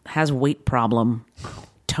 has weight problem,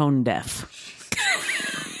 tone deaf.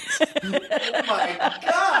 Oh my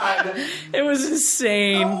God! It was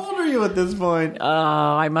insane. How old are you at this point?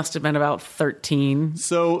 I must have been about 13.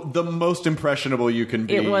 So the most impressionable you can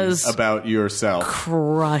be It was about yourself.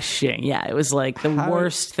 Crushing. Yeah, it was like the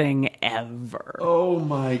worst thing ever. Oh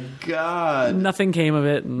my God. Nothing came of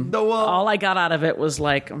it. And No, well- all I got out of it was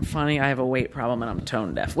like, I'm funny, I have a weight problem, and I'm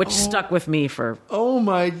tone deaf, which stuck with me for... Oh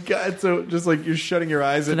my God. So just like you're shutting your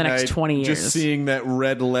eyes at the next night, 20 years. just seeing that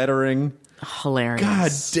red lettering. Hilarious.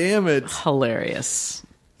 God damn it. Hilarious.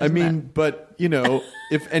 I mean, but you know,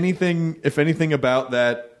 if anything about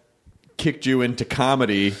that kicked you into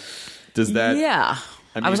comedy, does that? Yeah.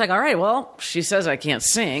 I I was mean- like, all right, well, she says I can't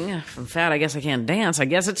sing. If I'm fat, I guess I can't dance. I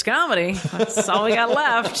guess it's comedy. That's all we got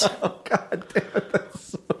left. Oh God damn it, that's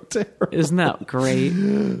so terrible. Isn't that great?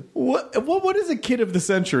 What is a kid of the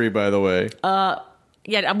century, by the way?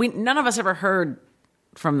 Yeah, none of us ever heard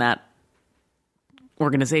from that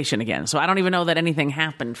organization again, so I don't even know that anything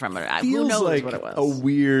happened from it. Who Feels knows like what it was? a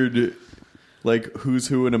weird, like who's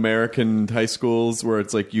who in American high schools, where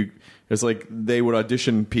it's like it's like they would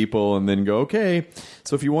audition people and then go, okay,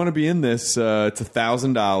 so if you want to be in this, it's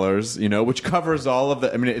 $1,000, you know, which covers all of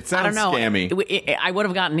the. I mean, it sounds I don't know. scammy. I would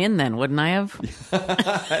have gotten in then, wouldn't I have?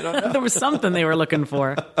 I don't know. There was something they were looking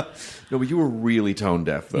for. No, but you were really tone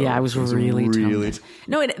deaf, though. Yeah, I was It really tone deaf.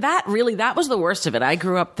 No, that was the worst of it. I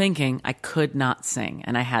grew up thinking I could not sing,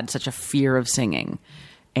 and I had such a fear of singing.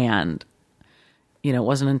 And, you know, it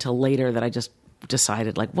wasn't until later that I just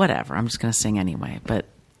decided, like, whatever, I'm just going to sing anyway. But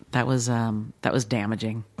that was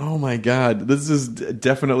damaging. Oh my God, this is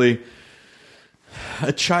definitely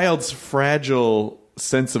a child's fragile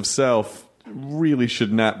sense of self. Really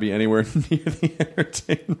should not be anywhere near the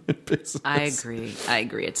entertainment business. I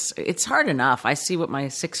agree. It's hard enough. I see what my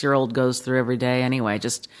 6-year-old goes through every day anyway.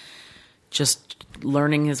 Just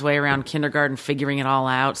learning his way around kindergarten, figuring it all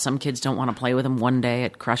out. Some kids don't want to play with him. One day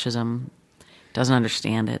it crushes him. Doesn't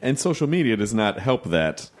understand it. And social media does not help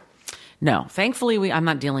that. No, thankfully I'm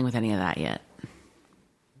not dealing with any of that yet.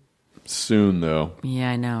 Soon, though. Yeah,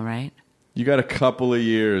 I know, right? You got a couple of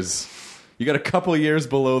years. You got a couple of years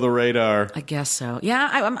below the radar. I guess so. Yeah,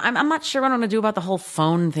 I'm not sure what I'm going to do about the whole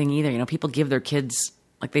phone thing either. You know, people give their kids,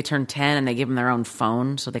 like, they turn 10 and they give them their own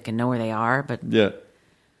phone so they can know where they are. But, Yeah.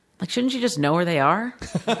 like, shouldn't you just know where they are?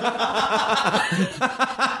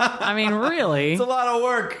 I mean, really. It's a lot of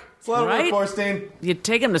work. It's a lot Right? of work, Borstein. You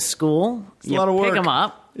take them to school. a lot of work. Pick them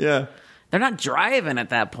up. Yeah. They're not driving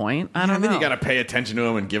at that point. I don't And know. then you got to pay attention to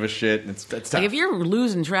them and give a shit. It's tough. Like, if you're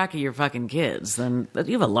losing track of your fucking kids, then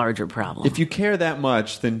you have a larger problem. If you care that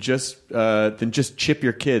much, then just chip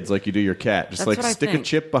your kids like you do your cat. Just That's like what I stick a think.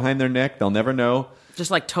 chip behind their neck. They'll never know.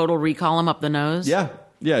 Just like Total Recall them up the nose. Yeah.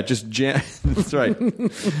 Yeah, just jam. That's right.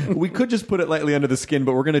 We could just put it lightly under the skin,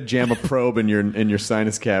 but we're going to jam a probe in your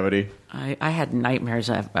sinus cavity. I had nightmares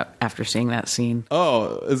after seeing that scene.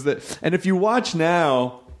 Oh, is that? And if you watch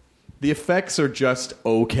now, the effects are just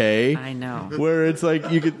okay. I know. Where it's like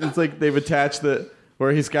it's like they've attached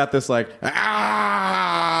where he's got this like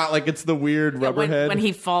like it's the weird rubber head. When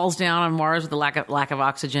he falls down on Mars with the lack of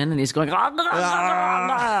oxygen, and he's going,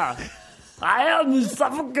 I am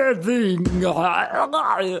suffocating.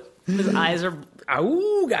 His eyes are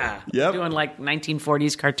Yep. doing like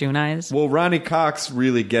 1940s cartoon eyes. Well, Ronnie Cox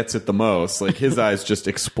really gets it the most. Like his eyes just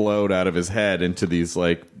explode out of his head into these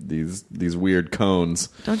like these weird cones.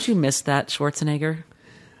 Don't you miss that Schwarzenegger?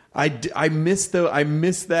 I miss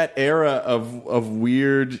that era of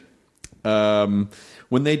weird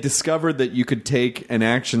when they discovered that you could take an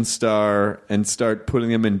action star and start putting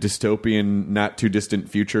them in dystopian, not too distant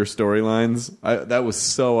future storylines. That was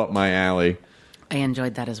so up my alley. I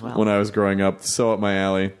enjoyed that as well. When I was growing up, so up my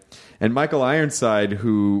alley. And Michael Ironside,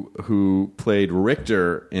 who played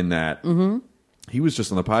Richter in that, he was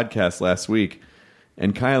just on the podcast last week.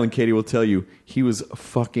 And Kyle and Katie will tell you, he was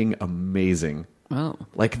fucking amazing. Oh.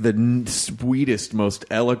 Like the sweetest, most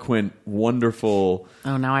eloquent, wonderful...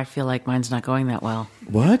 Oh, now I feel like mine's not going that well.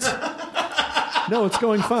 What? No, it's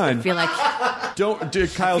going fine. I feel like...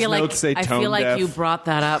 Kyle's notes say tone deaf. I feel like you brought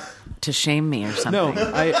that up to shame me or something.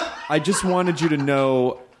 No, I just wanted you to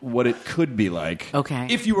know what it could be like. Okay.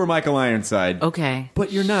 If you were Michael Ironside. Okay.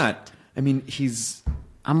 But you're not. I mean, he's...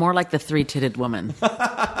 I'm more like the three-titted woman.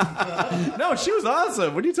 No, she was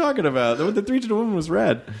awesome. What are you talking about? The three-titted woman was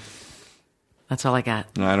rad. That's all I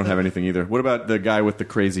got. No, I don't have anything either. What about the guy with the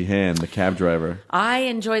crazy hand, the cab driver? I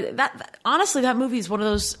enjoyed that. Honestly, that movie is one of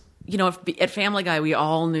those, at Family Guy, we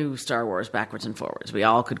all knew Star Wars backwards and forwards. We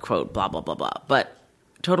all could quote blah, blah, blah, blah. But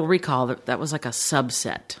Total Recall, that was like a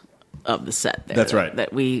subset of the set there. That's right.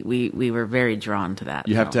 That we were very drawn to that.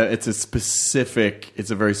 You have to, it's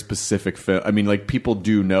a very specific film. I mean, like, people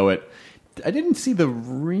do know it. I didn't see the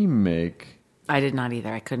remake. I did not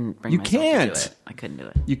either. I couldn't bring myself to do it. I couldn't do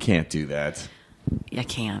it. You can't do that. I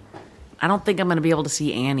can't. I don't think I'm going to be able to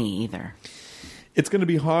see Annie either. It's going to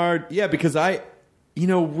be hard. Yeah, because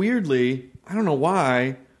weirdly, I don't know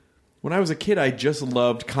why, when I was a kid, I just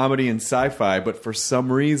loved comedy and sci-fi, but for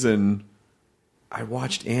some reason, I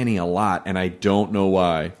watched Annie a lot, and I don't know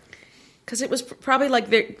why. Because it was probably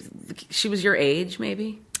like she was your age,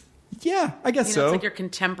 maybe? Yeah, I guess so. It's like your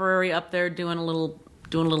contemporary up there doing a little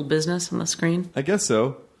business on the screen. I guess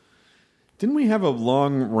so. Didn't we have a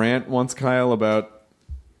long rant once, Kyle, about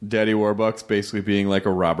Daddy Warbucks basically being like a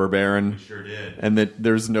robber baron? We sure did. And that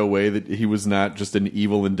there's no way that he was not just an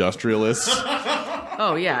evil industrialist.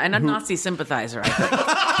 Oh, yeah, and a Nazi sympathizer, I think.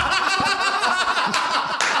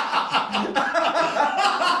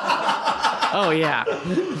 Oh, yeah.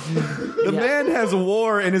 The man has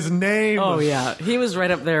war in his name. Oh, yeah. He was right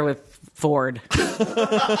up there with Ford.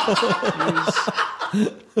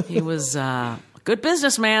 He was a good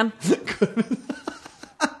businessman.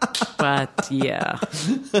 But, yeah.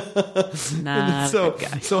 Not a good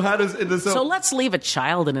guy. So how does... So let's leave a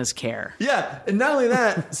child in his care. Yeah, and not only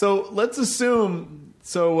that, so let's assume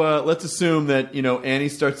that, Annie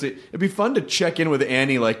starts to... It'd be fun to check in with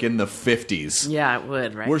Annie, like, in the 50s. Yeah, it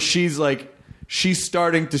would, right? Where she's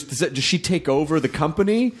starting to... Does she take over the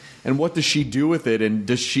company? And what does she do with it? And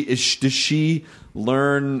does she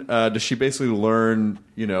learn... does she basically learn,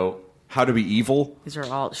 how to be evil? These are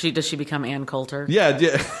all... Does she become Ann Coulter? Yeah.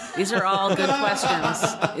 These are all good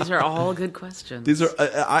questions. These are...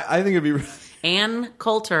 I think it'd be... Ann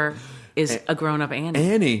Coulter is a grown-up Annie.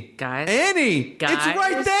 Annie. Guys. Annie. Guys. It's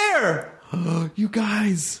right there. You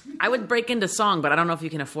guys. I would break into song, but I don't know if you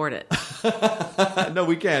can afford it. No,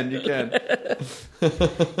 we can. You can.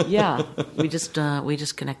 Yeah. We just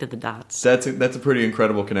connected the dots. That's a pretty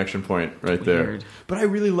incredible connection point right there. Weird. But I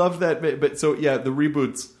really love that. But so yeah, the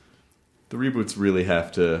reboots really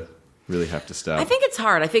have to stop. I think it's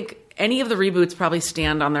hard. I think any of the reboots probably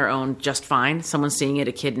stand on their own just fine. Someone seeing it,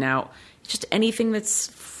 a kid now, just anything that's,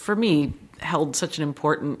 for me, held such an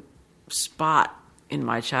important spot in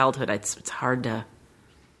my childhood. It's hard to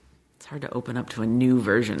open up to a new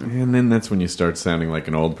version. And then that's when you start sounding like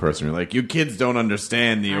an old person. You're like, you kids don't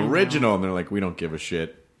understand the original. And they're like, we don't give a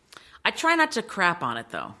shit. I try not to crap on it,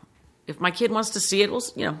 though. If my kid wants to see it, we'll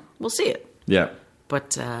see it. Yeah.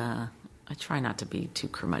 But I try not to be too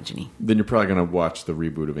curmudgeon-y. Then you're probably going to watch the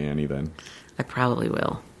reboot of Annie then. I probably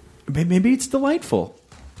will. Maybe it's delightful.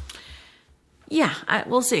 Yeah,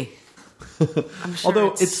 we'll see. I'm sure.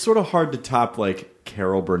 Although it's sort of hard to top like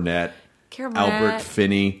Carol Burnett, Albert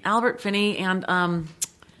Finney, and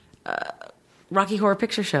Rocky Horror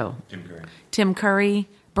Picture Show. Tim Curry,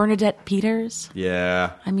 Bernadette Peters.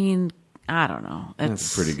 Yeah. I mean, I don't know.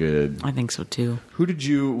 That's pretty good. I think so too. Who did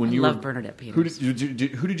you I love Bernadette Peters. Who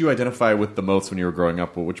did you identify with the most when you were growing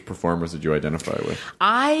up? Which performers did you identify with?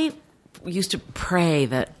 I used to pray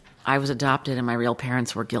that I was adopted and my real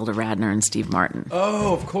parents were Gilda Radner and Steve Martin.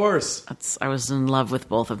 Oh, of course. I was in love with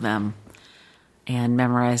both of them and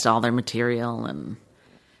memorized all their material.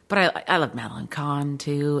 But I love Madeline Kahn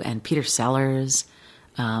too, and Peter Sellers.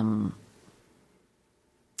 Those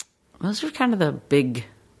were kind of the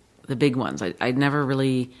big ones. I never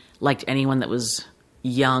really liked anyone that was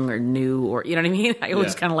young or new, or you know what I mean. I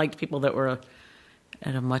always kind of liked people that were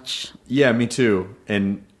at a much... Yeah, me too.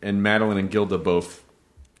 And Madeline and Gilda both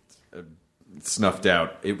snuffed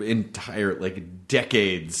out entire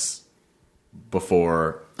decades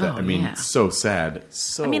before. Oh, I mean, yeah. so sad.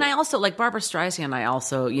 So I mean, I also, like Barbara Streisand, I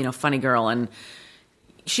also, funny girl, and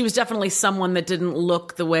she was definitely someone that didn't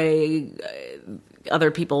look the way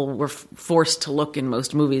other people were forced to look in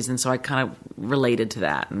most movies, and so I kind of related to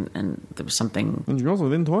that, and there was something. And she also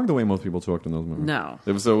didn't talk the way most people talked in those movies. No.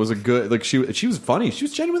 It was a good, like, she was funny. She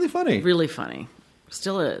was genuinely funny. Really funny.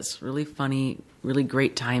 Still is. Really funny, really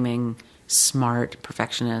great timing, smart,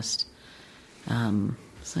 perfectionist.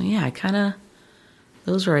 So yeah,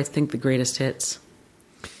 those were, I think, the greatest hits.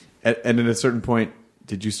 And at a certain point,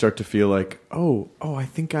 did you start to feel like, oh, I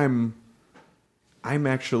think I'm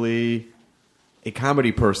actually a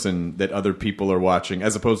comedy person that other people are watching,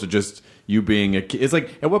 as opposed to just you being a kid? It's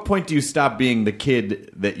like, at what point do you stop being the kid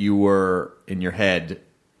that you were in your head,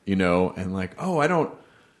 and like, I don't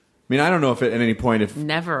know if at any point if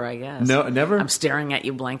Never, I guess. No, never? I'm staring at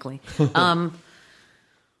you blankly.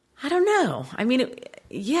 I don't know. I mean,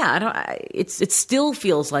 it still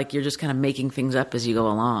feels like you're just kind of making things up as you go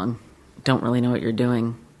along. Don't really know what you're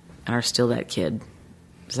doing and are still that kid.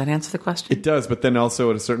 Does that answer the question? It does, but then also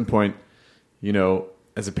at a certain point,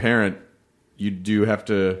 as a parent, you do have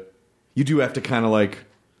to kind of like,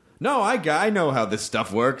 no, I know how this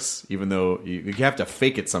stuff works, even though you have to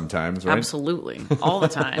fake it sometimes, right? Absolutely. All the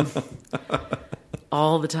time.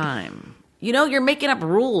 All the time. You're making up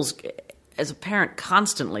rules as a parent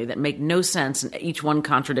constantly that make no sense, and each one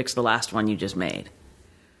contradicts the last one you just made.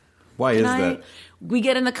 Why is that? We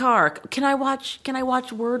get in the car. Can I watch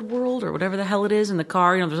Word World or whatever the hell it is in the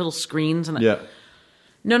car? There's little screens. And Yeah.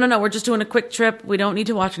 No. We're just doing a quick trip. We don't need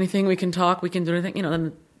to watch anything. We can talk. We can do anything.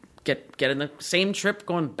 Then get in the same trip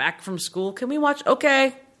going back from school. Can we watch?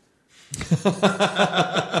 Okay.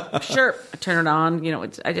 Sure. I turn it on.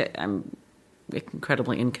 I'm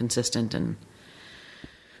incredibly inconsistent and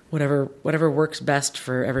whatever works best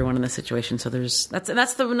for everyone in the situation. So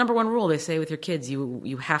that's the number one rule they say with your kids.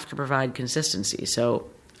 You have to provide consistency. So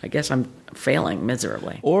I guess I'm failing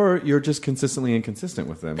miserably. Or you're just consistently inconsistent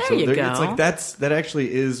with them. There you go. It's like that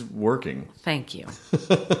actually is working. Thank you.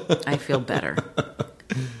 I feel better.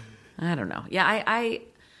 I don't know. Yeah, I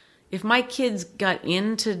if my kids got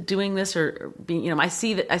into doing this or being, I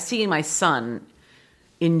see my son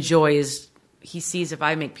enjoys. He sees if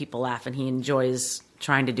I make people laugh, and he enjoys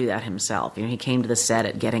trying to do that himself. He came to the set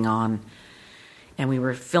at Getting On, and we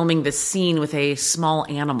were filming this scene with a small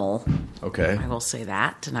animal. Okay. I will say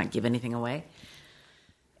that to not give anything away.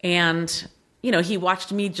 And, he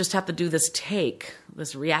watched me just have to do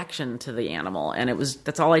this reaction to the animal. And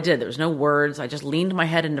that's all I did. There was no words. I just leaned my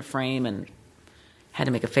head into frame and had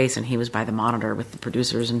to make a face. And he was by the monitor with the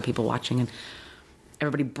producers and people watching. And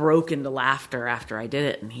everybody broke into laughter after I did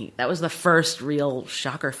it. And that was the first real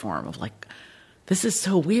shocker for him of like, this is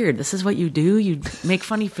so weird. This is what you do. You make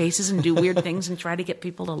funny faces and do weird things and try to get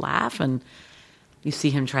people to laugh. And you see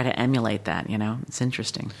him try to emulate that, It's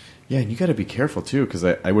interesting. Yeah, and you got to be careful, too, because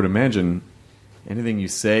I would imagine anything you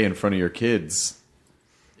say in front of your kids,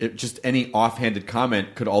 just any offhanded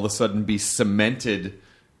comment could all of a sudden be cemented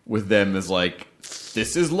with them as like,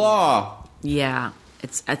 this is law. Yeah.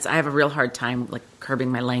 I have a real hard time like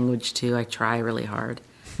curbing my language, too. I try really hard.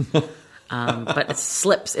 But it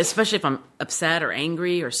slips, especially if I'm upset or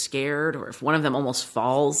angry or scared, or if one of them almost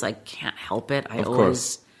falls, I can't help it. I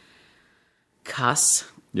always cuss.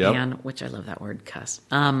 Yep. Which I love that word, cuss.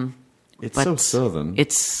 It's so southern.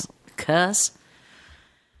 It's cuss.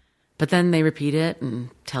 But then they repeat it and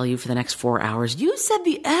tell you for the next 4 hours, you said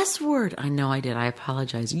the S word. I know I did. I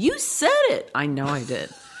apologize. You said it. I know I did.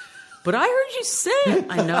 But I heard you say it.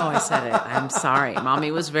 I know I said it. I'm sorry. Mommy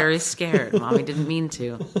was very scared. Mommy didn't mean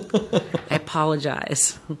to. I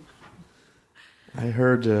apologize. I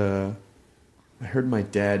heard my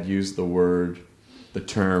dad use the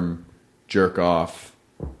term jerk off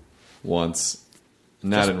once.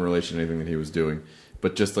 Not in relation to anything that he was doing,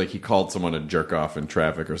 but just like he called someone a jerk off in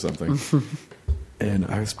traffic or something. And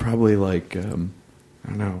I was probably like, I don't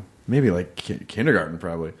know, maybe like kindergarten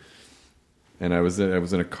probably. And I was in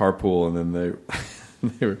a carpool, and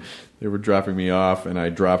then they were dropping me off, and I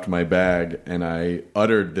dropped my bag, and I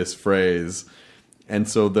uttered this phrase. And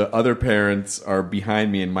so the other parents are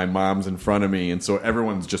behind me, and my mom's in front of me, and so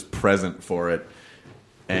everyone's just present for it.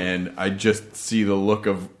 And I just see the look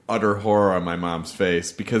of utter horror on my mom's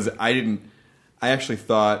face, because I actually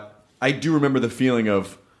thought, I do remember the feeling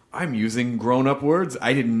of, I'm using grown-up words.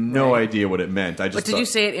 I had no idea what it meant. But did you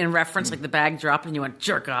say it in reference, like the bag dropped and you went,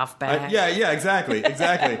 jerk off bag? Yeah, exactly.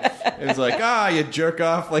 It was like, you jerk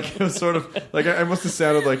off. Like, it was sort of, like, I must have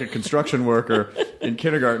sounded like a construction worker in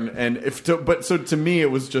kindergarten. And so to me,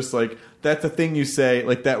 it was just like, that's the thing you say,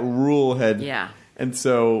 like that rule had. Yeah. And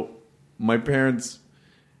so my parents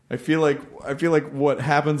I feel like what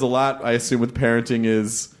happens a lot, I assume, with parenting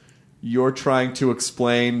is you're trying to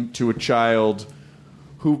explain to a child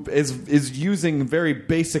who is using very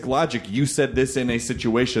basic logic. You said this in a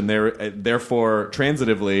situation, therefore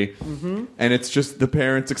transitively, and it's just the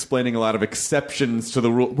parents explaining a lot of exceptions to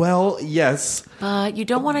the rule. Well, yes. You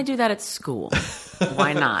don't want to do that at school.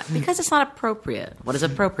 Why not? Because it's not appropriate. What does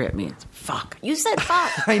appropriate mean? Fuck. You said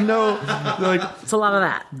fuck. I know. Like, It's a lot of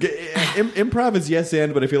that. Improv is yes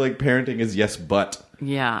and, but I feel like parenting is yes but.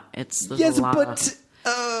 Yeah, there's Yes, a lot but...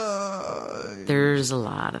 There's a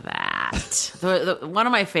lot of that. One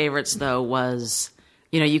of my favorites, though, was,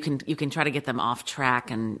 you can try to get them off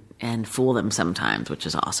track and fool them sometimes, which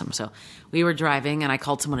is awesome. So we were driving, and I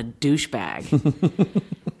called someone a douchebag.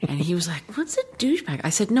 And he was like, "What's a douchebag?" I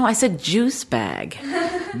said, "No, I said juice bag."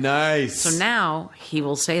 Nice. So now he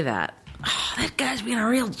will say that. "Oh, that guy's being a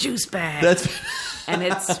real juice bag." And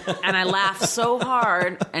I laugh so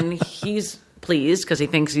hard, and he's pleased because he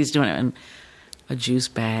thinks he's doing it. And a juice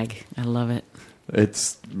bag. I love it.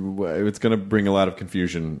 It's going to bring a lot of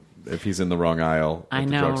confusion if he's in the wrong aisle at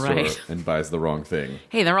the drugstore right? and buys the wrong thing.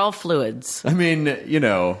 Hey, they're all fluids. I mean,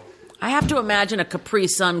 I have to imagine a Capri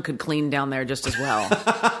Sun could clean down there just as well.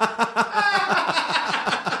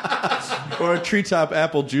 or a treetop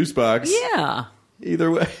apple juice box. Yeah.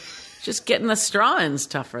 Either way. Just getting the straw in's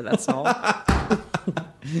tougher, that's all.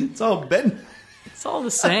 It's all been. It's all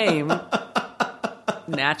the same.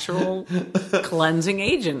 Natural cleansing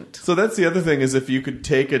agent. So that's the other thing, is if you could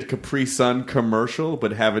take a Capri Sun commercial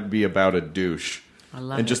but have it be about a douche. I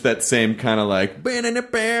love and it. just that same kind of like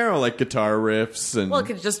or like guitar riffs and Well, it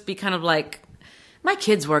could just be kind of like, my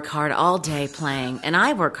kids work hard all day playing, and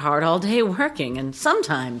I work hard all day working, and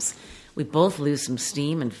sometimes we both lose some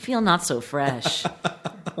steam and feel not so fresh.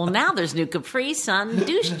 Well, now there's new Capri Sun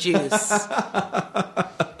douche juice.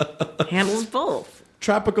 Handles both.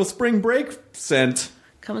 tropical spring break scent.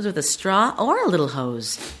 Comes with a straw or a little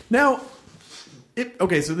hose. Now, so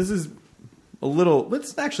this is a little,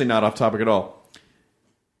 it's actually not off topic at all.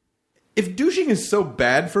 If douching is so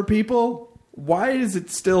bad for people, why is it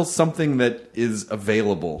still something that is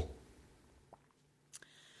available?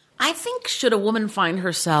 I think, should a woman find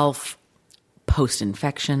herself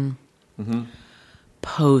post-infection,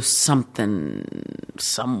 post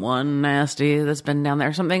someone nasty that's been down there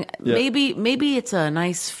or something, maybe it's a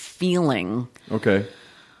nice feeling. Okay.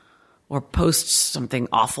 Or post something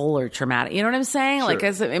awful or traumatic. You know what I'm saying? Sure. Like,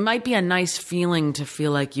 it might be a nice feeling to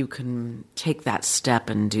feel like you can take that step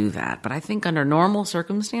and do that. But I think under normal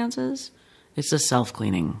circumstances, it's a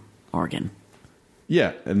self-cleaning organ.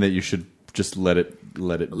 Yeah, and that you should just let it be.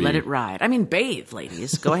 Let it ride. I mean, bathe,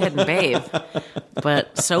 ladies. Go ahead and bathe.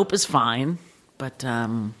 But soap is fine. But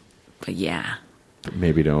yeah.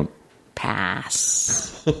 Maybe don't.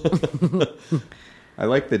 Pass. I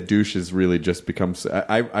like that douche has really just become...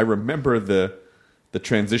 I remember the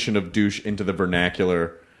transition of douche into the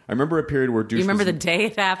vernacular. I remember a period where douche... You remember the day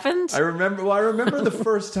it happened? I remember the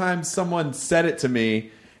first time someone said it to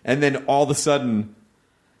me, and then all of a sudden,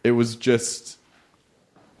 it was just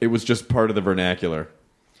part of the vernacular.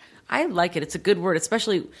 I like it. It's a good word,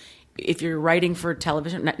 especially if you're writing for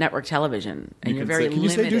television, network television, and you're very limited. Can you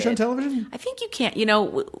say douche on television? I think you can't.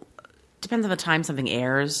 Depends on the time something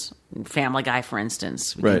airs. Family Guy, for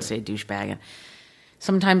instance, we can say douchebag. And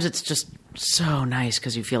sometimes it's just so nice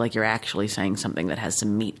because you feel like you're actually saying something that has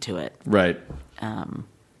some meat to it. Right.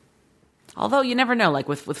 Although you never know. Like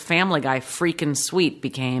with Family Guy, freaking sweet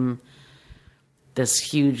became this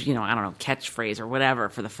huge, catchphrase or whatever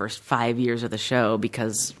for the first 5 years of the show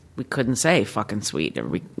because we couldn't say fucking sweet, or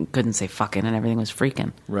we couldn't say fucking, and everything was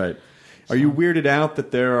freaking. Right. Are you weirded out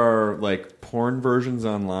that there are like porn versions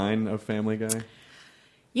online of Family Guy?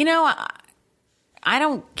 I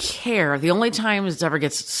don't care. The only time it ever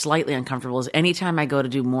gets slightly uncomfortable is anytime I go to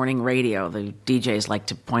do morning radio. The DJs like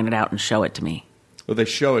to point it out and show it to me. Well, they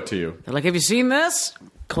show it to you. They're like, "Have you seen this?"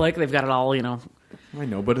 Click. They've got it all, I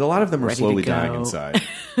know, but a lot of them are ready to slowly go. dying inside.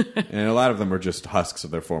 And a lot of them are just husks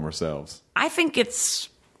of their former selves. I think it's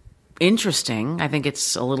interesting. I think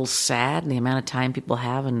it's a little sad, the amount of time people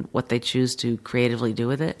have and what they choose to creatively do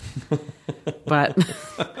with it. But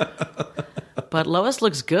Lois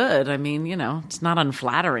looks good. I mean, it's not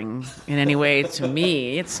unflattering in any way to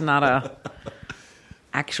me. It's not a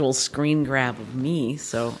actual screen grab of me,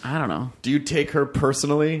 so I don't know. Do you take her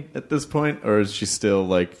personally at this point, or is she still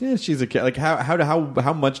like, she's a cat? Like,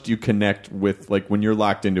 how much do you connect with, like, when you're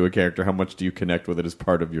locked into a character? How much do you connect with it as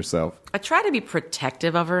part of yourself? I try to be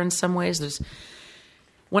protective of her in some ways.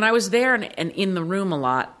 When I was there and in the room a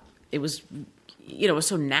lot, it was, it was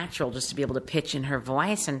so natural just to be able to pitch in her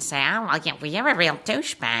voice and say, "Oh, well, yeah, you're a real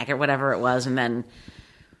douchebag," or whatever it was, and then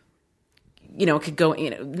it could go,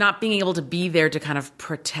 not being able to be there to kind of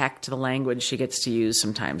protect the language she gets to use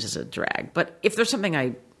sometimes is a drag. But if there's something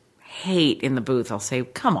I hate in the booth, I'll say,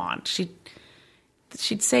 come on, she'd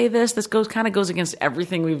say this. This kind of goes against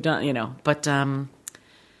everything we've done, But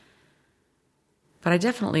I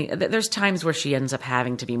definitely, there's times where she ends up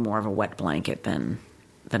having to be more of a wet blanket than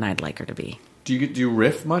I'd like her to be. Do you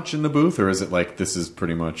riff much in the booth, or is it like this is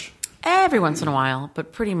pretty much Every once in a while,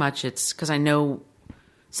 but pretty much it's because I know.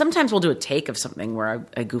 Sometimes we'll do a take of something where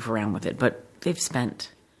I goof around with it, but they've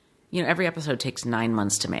spent, every episode takes 9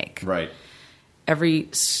 months to make. right? Every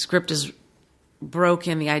script is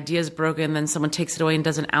broken, the idea is broken, then someone takes it away and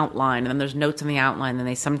does an outline, and then there's notes in the outline, and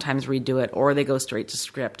they sometimes redo it, or they go straight to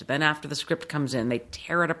script. Then after the script comes in, they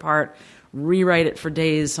tear it apart, rewrite it for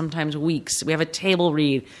days, sometimes weeks. We have a table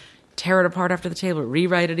read, tear it apart after the table,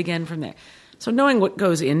 rewrite it again from there. So knowing what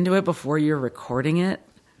goes into it before you're recording it,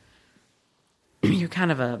 you're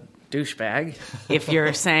kind of a douchebag if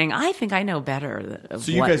you're saying, I think I know better.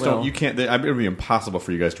 So you guys don't, you can't, it would be impossible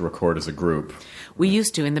for you guys to record as a group. We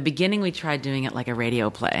used to. In the beginning, we tried doing it like a radio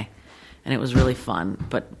play, and it was really fun,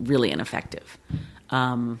 but really ineffective.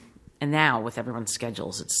 And now, with everyone's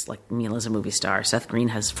schedules, it's like Mila's a movie star. Seth Green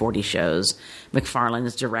has 40 shows. McFarlane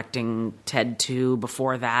is directing Ted 2.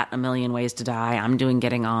 Before that, A Million Ways to Die. I'm doing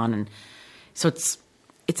Getting On. And so it's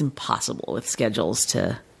impossible with schedules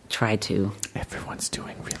to try to. Everyone's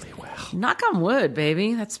doing really well. Knock on wood,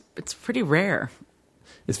 baby. It's pretty rare.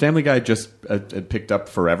 Is Family Guy just picked up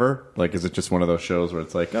forever? Like, is it just one of those shows where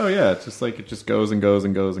it's like, oh yeah, it's just like it just goes and goes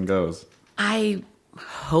and goes and goes? I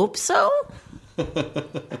hope so.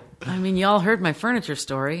 I mean, y'all heard my furniture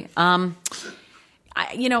story.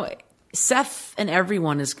 Seth and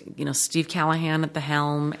everyone is, Steve Callahan at the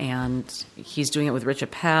helm, and he's doing it with Rich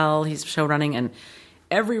Appel. He's show running, and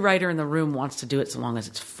every writer in the room wants to do it so long as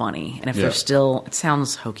it's funny. And if they're still, it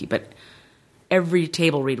sounds hokey, but every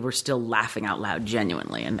table read, we're still laughing out loud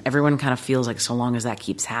genuinely. And everyone kind of feels like so long as that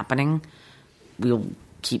keeps happening, we'll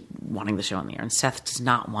keep wanting the show on the air. And Seth does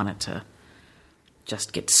not want it to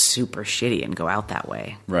just get super shitty and go out that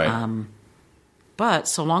way. Right. But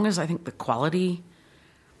so long as I think the quality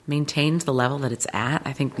maintains the level that it's at,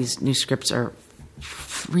 I think these new scripts are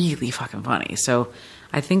really fucking funny. So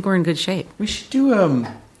I think we're in good shape. We should do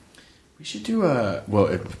well,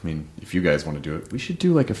 if you guys want to do it, we should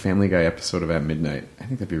do like a Family Guy episode of At Midnight. I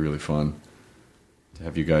think that'd be really fun to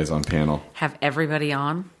have you guys on panel. Have everybody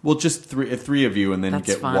on? Well, just three of you, and then That's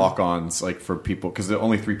get fun. Walk-ons like for people, because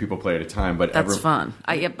only 3 people play at a time. But That's fun.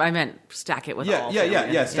 I meant stack it with all.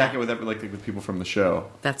 Yeah. Stack it with with people from the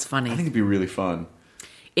show. That's funny. I think it'd be really fun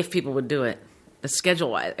if people would do it. The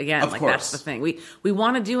schedule-wise, again, Of course. That's the thing. We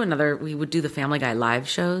want to do we would do the Family Guy live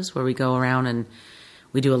shows where we go around and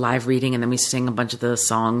we do a live reading, and then we sing a bunch of the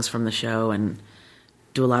songs from the show and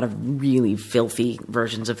do a lot of really filthy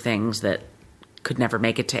versions of things that could never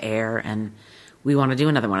make it to air. And we want to do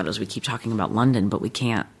another one of those. We keep talking about London, but we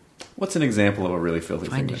can't. What's an example of a really filthy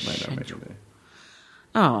Find thing a that might not make schedule. it?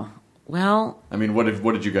 Oh, well, I mean, what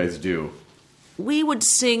did you guys do? we would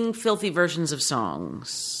sing filthy versions of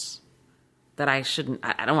songs that I shouldn't.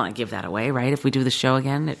 I don't want to give that away, right? If we do the show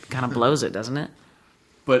again, it kind of blows it, doesn't it?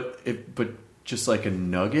 But just like a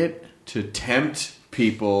nugget to tempt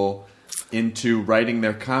people into writing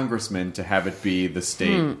their congressman to have it be the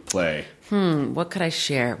state play. What could I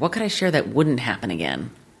share? What could I share that wouldn't happen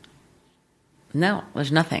again? No,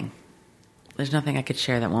 there's nothing. There's nothing I could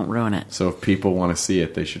share that won't ruin it. So if people want to see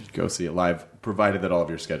it, they should go see it live, provided that all of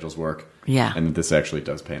your schedules work. Yeah. And that this actually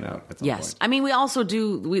does pan out at some Yes. point. I mean, we also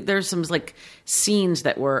do, there's some like scenes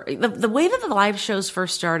that were, the way that the live shows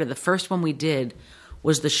first started, the first one we did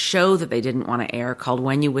was the show that they didn't want to air called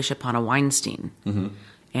When You Wish Upon a Weinstein. Mm-hmm.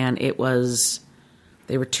 And it was,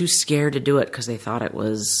 they were too scared to do it because they thought it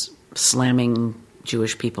was slamming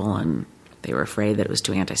Jewish people, and they were afraid that it was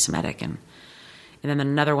too anti-Semitic. And then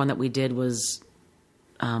another one that we did was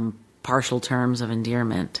Partial Terms of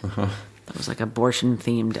Endearment. Uh-huh. That was like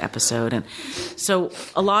abortion-themed episode. And so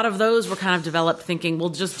a lot of those were kind of developed thinking, we'll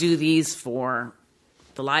just do these for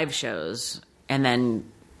the live shows and then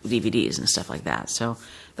DVDs and stuff like that. So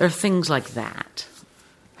there are things like that.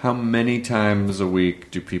 How many times a week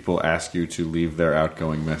do people ask you to leave their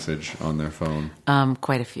outgoing message on their phone?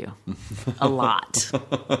 Quite a few. A lot.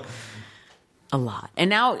 A lot. And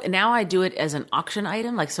now I do it as an auction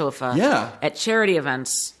item. Like, so if at charity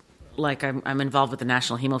events, like I'm involved with the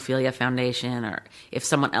National Hemophilia Foundation, or if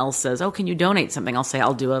someone else says, oh, can you donate something? I'll say,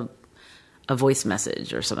 I'll do a voice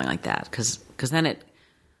message or something like that. Because then it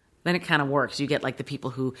kind of works. You get like the people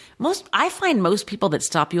who I find most people that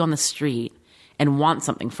stop you on the street and want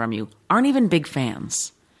something from you aren't even big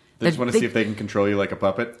fans. They just want to see if they can control you like a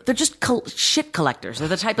puppet. They're just shit collectors. They're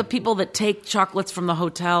the type of people that take chocolates from the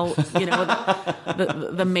hotel. You know,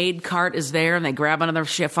 the maid cart is there, and they grab another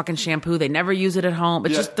fucking shampoo. They never use it at home.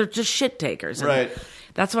 It's they're just shit takers. And right.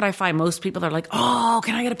 That's what I find. Most people are like, "Oh,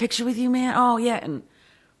 can I get a picture with you, man?" Oh, yeah, and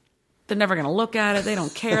they're never going to look at it. They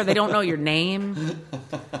don't care. They don't know your name.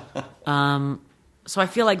 So I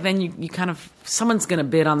feel like then you kind of someone's going to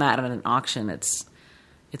bid on that at an auction. It's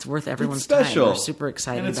worth everyone's time. We're super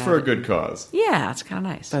excited about it. And it's for a good cause. Yeah, it's kind of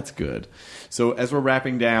nice. That's good. So as we're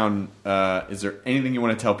wrapping down, is there anything you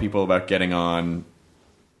want to tell people about getting on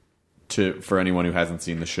for anyone who hasn't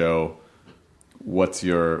seen the show? What's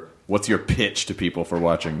your pitch to people for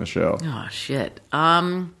watching the show? Oh, shit.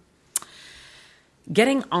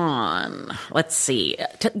 Getting On. Let's see.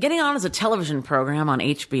 Getting On is a television program on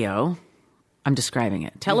HBO. I'm describing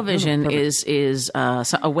it. Television is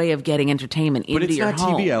a way of getting entertainment into your home. But it's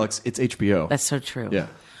not TV, Alex. It's HBO. That's so true. Yeah.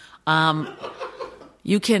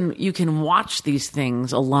 You can watch these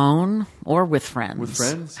things alone or with friends. With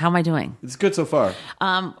friends? How am I doing? It's good so far.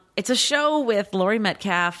 It's a show with Laurie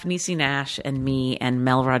Metcalf, Niecy Nash, and me, and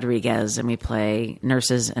Mel Rodriguez, and we play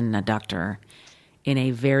nurses and a doctor in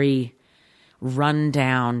a very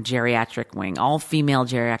run-down geriatric wing, all-female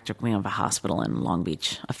geriatric wing of a hospital in Long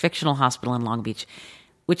Beach, a fictional hospital in Long Beach,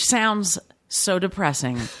 which sounds so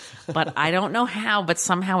depressing, but I don't know how, but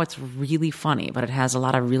somehow it's really funny, but it has a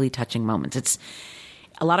lot of really touching moments.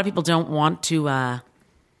 A lot of people don't want to, a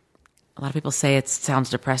lot of people say it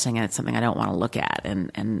sounds depressing and it's something I don't want to look at,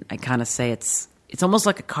 and I kind of say it's almost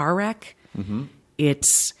like a car wreck. Mm-hmm.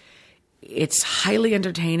 It's highly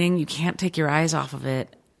entertaining. You can't take your eyes off of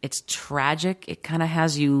it. It's tragic. It kind of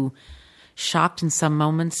has you shocked in some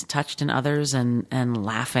moments, touched in others, and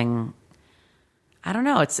laughing. I don't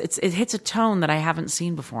know. It hits a tone that I haven't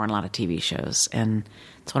seen before in a lot of TV shows, and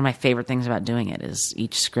it's one of my favorite things about doing it. Is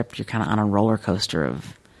each script you're kind of on a roller coaster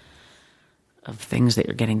of things that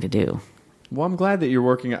you're getting to do. Well, I'm glad that you're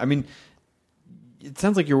working. I mean, it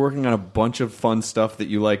sounds like you're working on a bunch of fun stuff that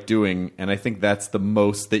you like doing, and I think that's the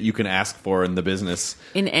most that you can ask for in the business.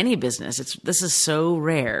 In any business. This is so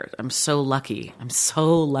rare. I'm so lucky. I'm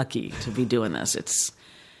so lucky to be doing this. It's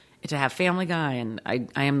to have Family Guy, and I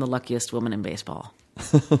am the luckiest woman in baseball.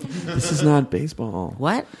 This is not baseball.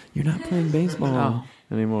 What? You're not playing baseball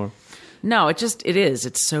anymore. No, it is.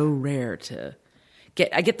 It's so rare to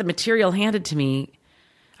get. I get the material handed to me.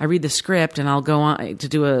 I read the script and I'll go on to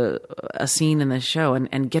do a scene in the show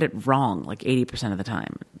and get it wrong like 80% of the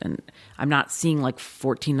time. And I'm not seeing like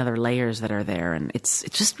 14 other layers that are there. And it's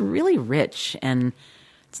just really rich. And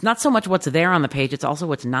it's not so much what's there on the page, it's also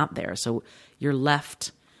what's not there. So you're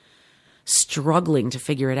left struggling to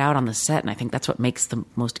figure it out on the set. And I think that's what makes the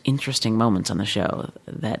most interesting moments on the show,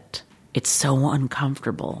 that it's so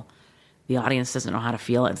uncomfortable. The audience doesn't know how to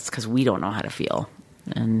feel. It's because we don't know how to feel.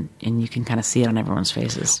 And you can kind of see it on everyone's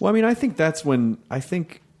faces. Well, I mean, I think that's when I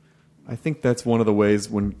think that's one of the ways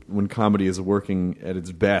when comedy is working at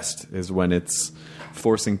its best is when it's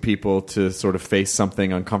forcing people to sort of face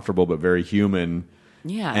something uncomfortable but very human,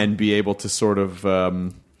 and be able to sort of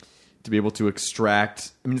to be able to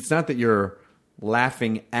extract. I mean, it's not that you're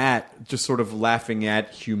laughing at, just sort of laughing at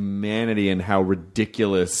humanity and how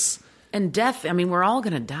ridiculous and death. I mean, we're all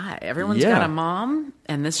going to die. Everyone's got a mom,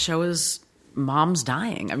 and this show is. Mom's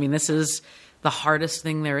dying. I mean, this is the hardest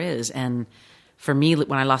thing there is. And for me,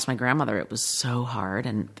 when I lost my grandmother, it was so hard.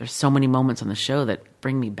 And there's so many moments on the show that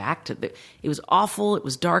bring me back to it was awful. It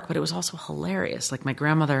was dark, but it was also hilarious. Like my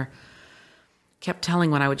grandmother kept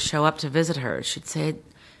telling when I would show up to visit her, she'd say,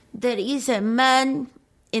 "There is a man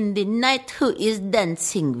in the night who is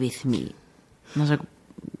dancing with me." And I was like,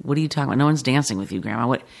 "What are you talking about? No one's dancing with you, Grandma.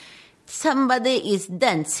 What?" "Somebody is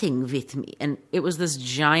dancing with me." And it was this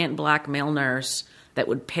giant black male nurse that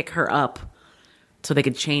would pick her up so they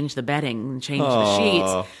could change the bedding and change the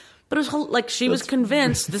sheets. But it was like she was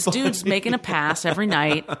convinced this dude's making a pass every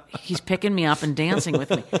night. He's picking me up and dancing with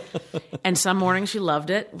me. And some morning she loved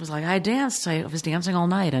it. It was like, I danced. I was dancing all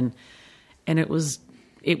night. And it was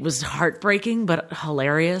heartbreaking, but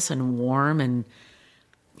hilarious and warm. And,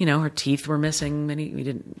 her teeth were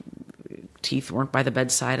missing. Teeth weren't by the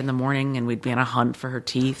bedside in the morning, and we'd be on a hunt for her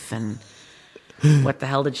teeth, and what the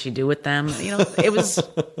hell did she do with them? It was,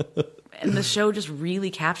 and the show just really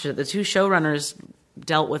captured it. The two showrunners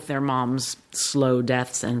dealt with their mom's slow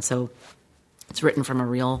deaths, and so it's written from a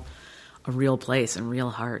real place and real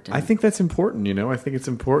heart. And I think that's important. I think it's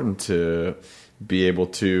important to be able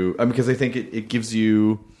to, because I think it gives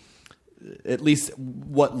you at least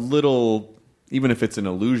what little. Even if it's an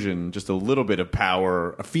illusion, just a little bit of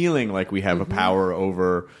power, a feeling like we have a power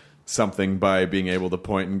over something by being able to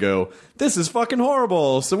point and go, this is fucking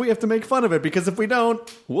horrible, so we have to make fun of it, because if we don't,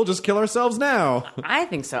 we'll just kill ourselves now. I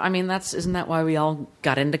think so. I mean, isn't that why we all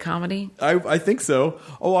got into comedy? I think so.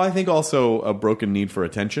 Oh, I think also a broken need for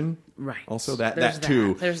attention. Right. Also There's that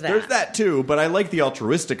too. There's that. There's that too, but I like the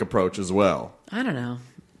altruistic approach as well. I don't know.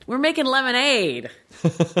 We're making lemonade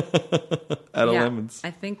Out of lemons.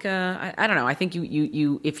 I think I don't know. I think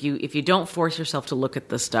you if you don't force yourself to look at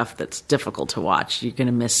the stuff that's difficult to watch, you're going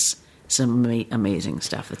to miss some amazing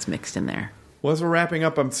stuff that's mixed in there. Well, as we're wrapping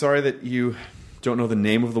up, I'm sorry that you don't know the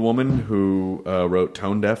name of the woman who wrote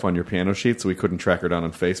Tone Deaf on your piano sheet, so we couldn't track her down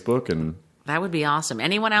on Facebook. And that would be awesome.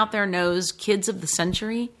 Anyone out there knows Kids of the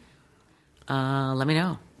Century? Let me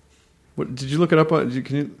know. What did you look it up on?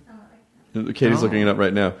 Katie's looking it up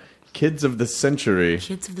right now. Kids of the Century.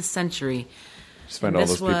 Kids of the Century. Just find all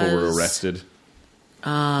those people were arrested.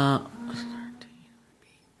 About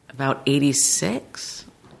 86.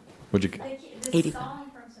 What'd you? This 80. song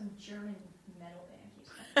from some German metal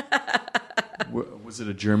band. Was it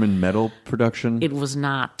a German metal production? It was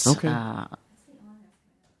not. Okay.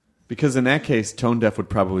 Because in that case, tone deaf would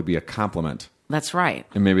probably be a compliment. That's right.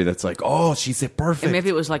 And maybe that's like, oh, she's a perfect. And maybe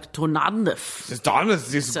it was like tonadef. She's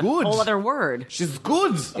It's a good. whole other word. She's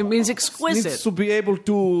good. It means exquisite. Needs to be able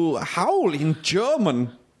to howl in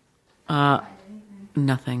German.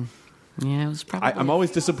 Nothing. Yeah, it was probably. I'm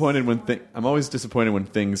always disappointed when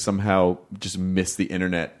things somehow just miss the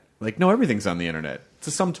internet. Like, no, everything's on the internet. It's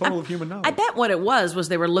a sum total of human knowledge. I bet what it was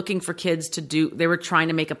they were looking for kids to do. They were trying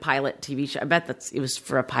to make a pilot TV show. I bet it was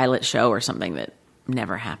for a pilot show or something that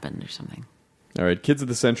never happened or something. All right, Kids of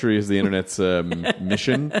the Century is the internet's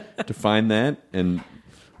mission to find that and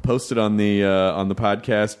post it on the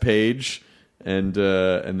podcast page, and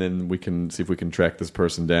then we can see if we can track this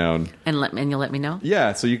person down. And you'll let me know.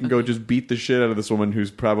 Yeah, so you can go just beat the shit out of this woman who's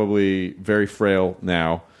probably very frail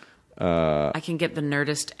now. I can get the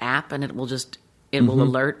Nerdist app, and it will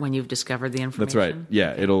alert when you've discovered the information. That's right.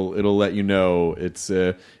 Yeah, it'll let you know. It's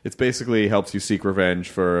basically helps you seek revenge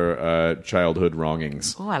for childhood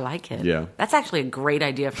wrongings. Oh, I like it. Yeah. That's actually a great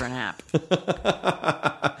idea for an app.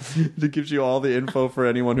 It gives you all the info for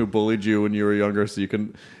anyone who bullied you when you were younger, so you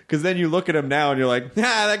can. Because then you look at him now and you're like,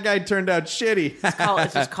 that guy turned out shitty.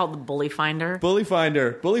 It's just called the Bully Finder. Bully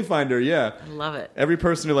Finder. Yeah. I love it. Every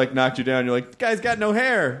person who knocked you down, you're like, the guy's got no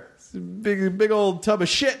hair. It's a big old tub of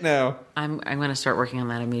shit now. I'm going to start working on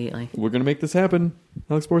that immediately. We're going to make this happen.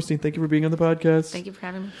 Alex Borstein, thank you for being on the podcast. Thank you for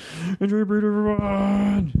having me. Enjoy your breed,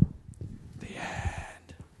 everyone. The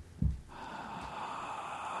end.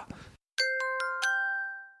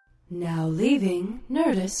 Now leaving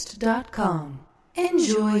Nerdist.com.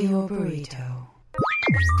 Enjoy your burrito.